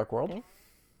Thor: The Dark World. Okay.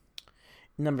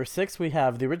 Number 6, we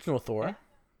have the original Thor. Okay.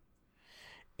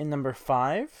 In number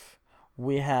 5,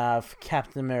 we have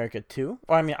Captain America 2.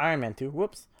 Or, I mean, Iron Man 2.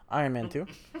 Whoops. Iron Man 2.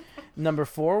 Number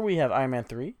 4, we have Iron Man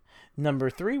 3. Number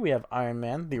 3, we have Iron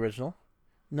Man, the original.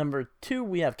 Number 2,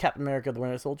 we have Captain America, the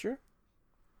Winter Soldier.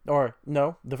 Or,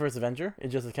 no, the first Avenger. It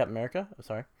just is Captain America. I'm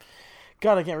sorry.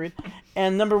 God, I can't read.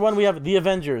 And number 1, we have The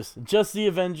Avengers. Just The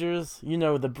Avengers. You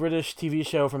know, the British TV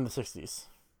show from the 60s.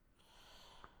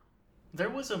 There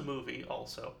was a movie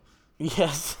also.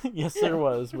 Yes. Yes, there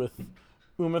was, with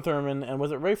Uma Thurman. And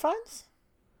was it Ray Fiennes?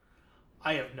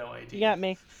 I have no idea. You got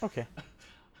me. Okay.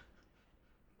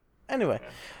 Anyway.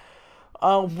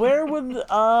 Where would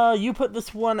you put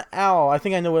this one, Al? I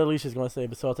think I know what Alicia's going to say,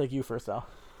 but so I'll take you first, Al.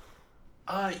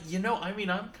 I mean,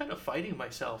 I'm kind of fighting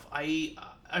myself. I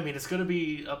mean, it's going to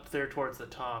be up there towards the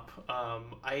top.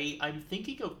 I'm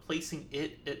thinking of placing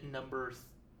it at number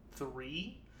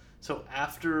 3. So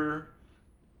after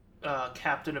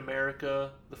Captain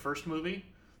America, the first movie,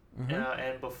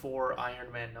 and before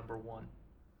Iron Man number 1.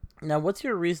 Now, what's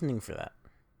your reasoning for that?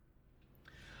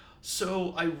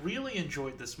 So I really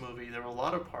enjoyed this movie. There were a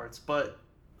lot of parts, but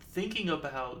thinking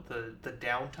about the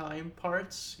downtime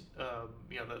parts,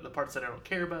 the parts that I don't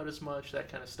care about as much, that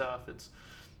kind of stuff,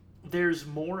 there's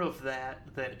more of that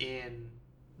than in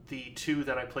the 2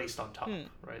 that I placed on top,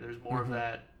 right? There's more of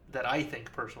that I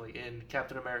think personally in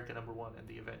Captain America number 1 and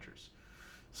the Avengers.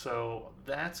 So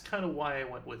that's kind of why I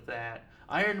went with that.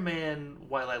 Iron Man,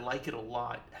 while I like it a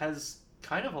lot, has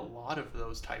kind of a lot of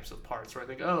those types of parts where I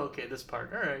think, oh, okay, this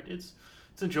part, all right, it's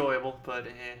enjoyable, but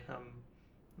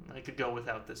I could go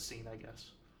without this scene, I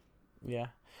guess. Yeah.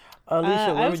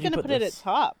 Alicia, where I would was you going to put put it this? at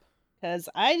top because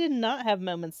I did not have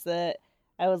moments that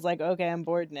I was like, okay, I'm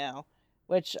bored now.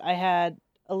 which I had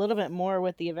a little bit more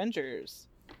with the Avengers.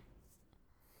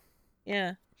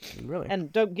 Yeah. Really?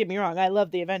 And don't get me wrong, I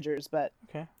love the Avengers, but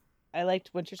Okay. I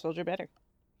liked Winter Soldier better.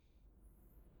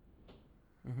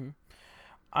 Mm-hmm.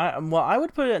 I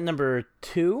would put it at number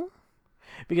 2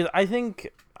 because I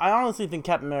honestly think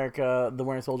Captain America: The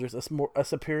Winter Soldier is a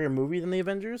superior movie than the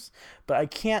Avengers, but I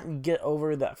can't get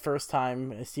over that first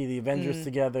time I see the Avengers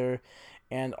together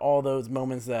and all those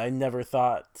moments that I never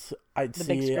thought I'd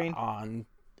see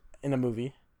in a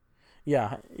movie.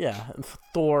 Yeah.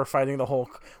 Thor fighting the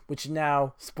Hulk, which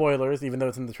now, spoilers, even though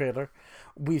it's in the trailer,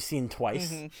 we've seen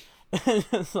twice.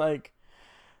 It's like,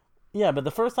 yeah, but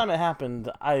the first time it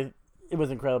happened, it was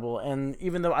incredible. And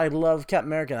even though I love Captain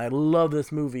America, and I love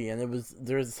this movie, and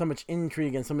there's so much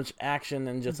intrigue and so much action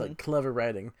and just like clever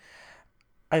writing,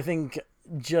 I think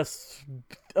just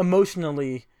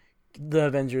emotionally, the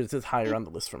Avengers is higher on the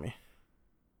list for me.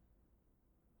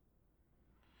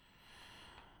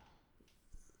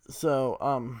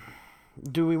 So,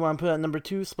 do we want to put at number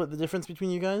 2, split the difference between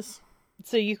you guys?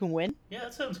 So you can win? Yeah,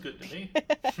 that sounds good to me.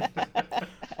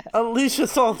 Alicia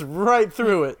saw right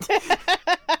through it.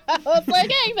 It's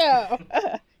like, hey, no!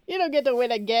 You don't get to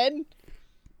win again.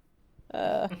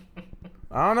 I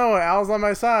don't know, Al's on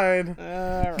my side.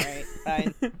 Alright,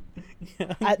 fine.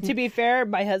 To be fair,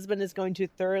 my husband is going to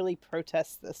thoroughly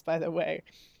protest this, by the way.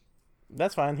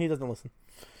 That's fine, he doesn't listen.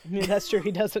 That's true,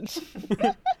 he doesn't.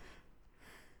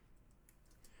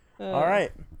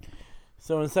 Alright.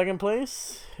 So in second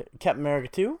place, Captain America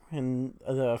 2. In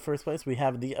the first place, we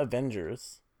have the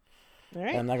Avengers. All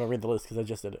right. And I'm not going to read the list because I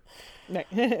just did it. Right.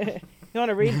 You want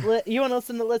to read? You want to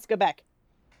listen to the list? Go back.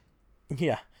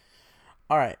 Yeah.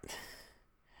 All right.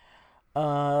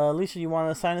 Alicia, you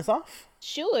want to sign us off?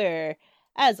 Sure.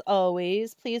 As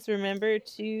always, please remember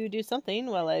to do something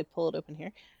while I pull it open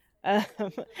here.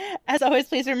 As always,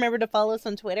 please remember to follow us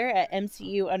on Twitter at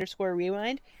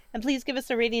MCU_rewind. And please give us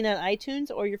a rating on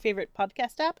iTunes or your favorite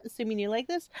podcast app, assuming you like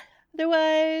this.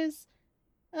 Otherwise,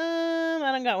 I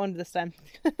don't got one this time.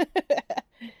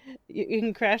 You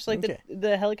can crash like the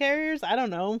helicarriers? I don't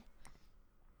know.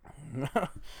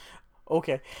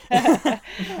 Okay.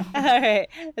 All right.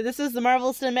 This is the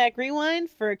Marvel Cinematic Rewind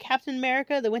for Captain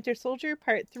America: The Winter Soldier,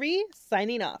 Part 3,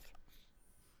 signing off.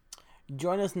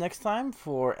 Join us next time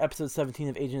for episode 17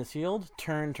 of Agents of S.H.I.E.L.D.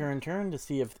 Turn to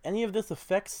see if any of this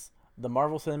affects the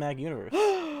Marvel Cinematic Universe.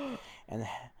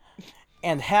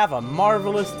 and have a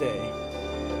marvelous day.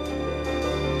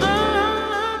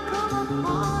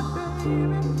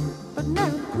 But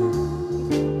never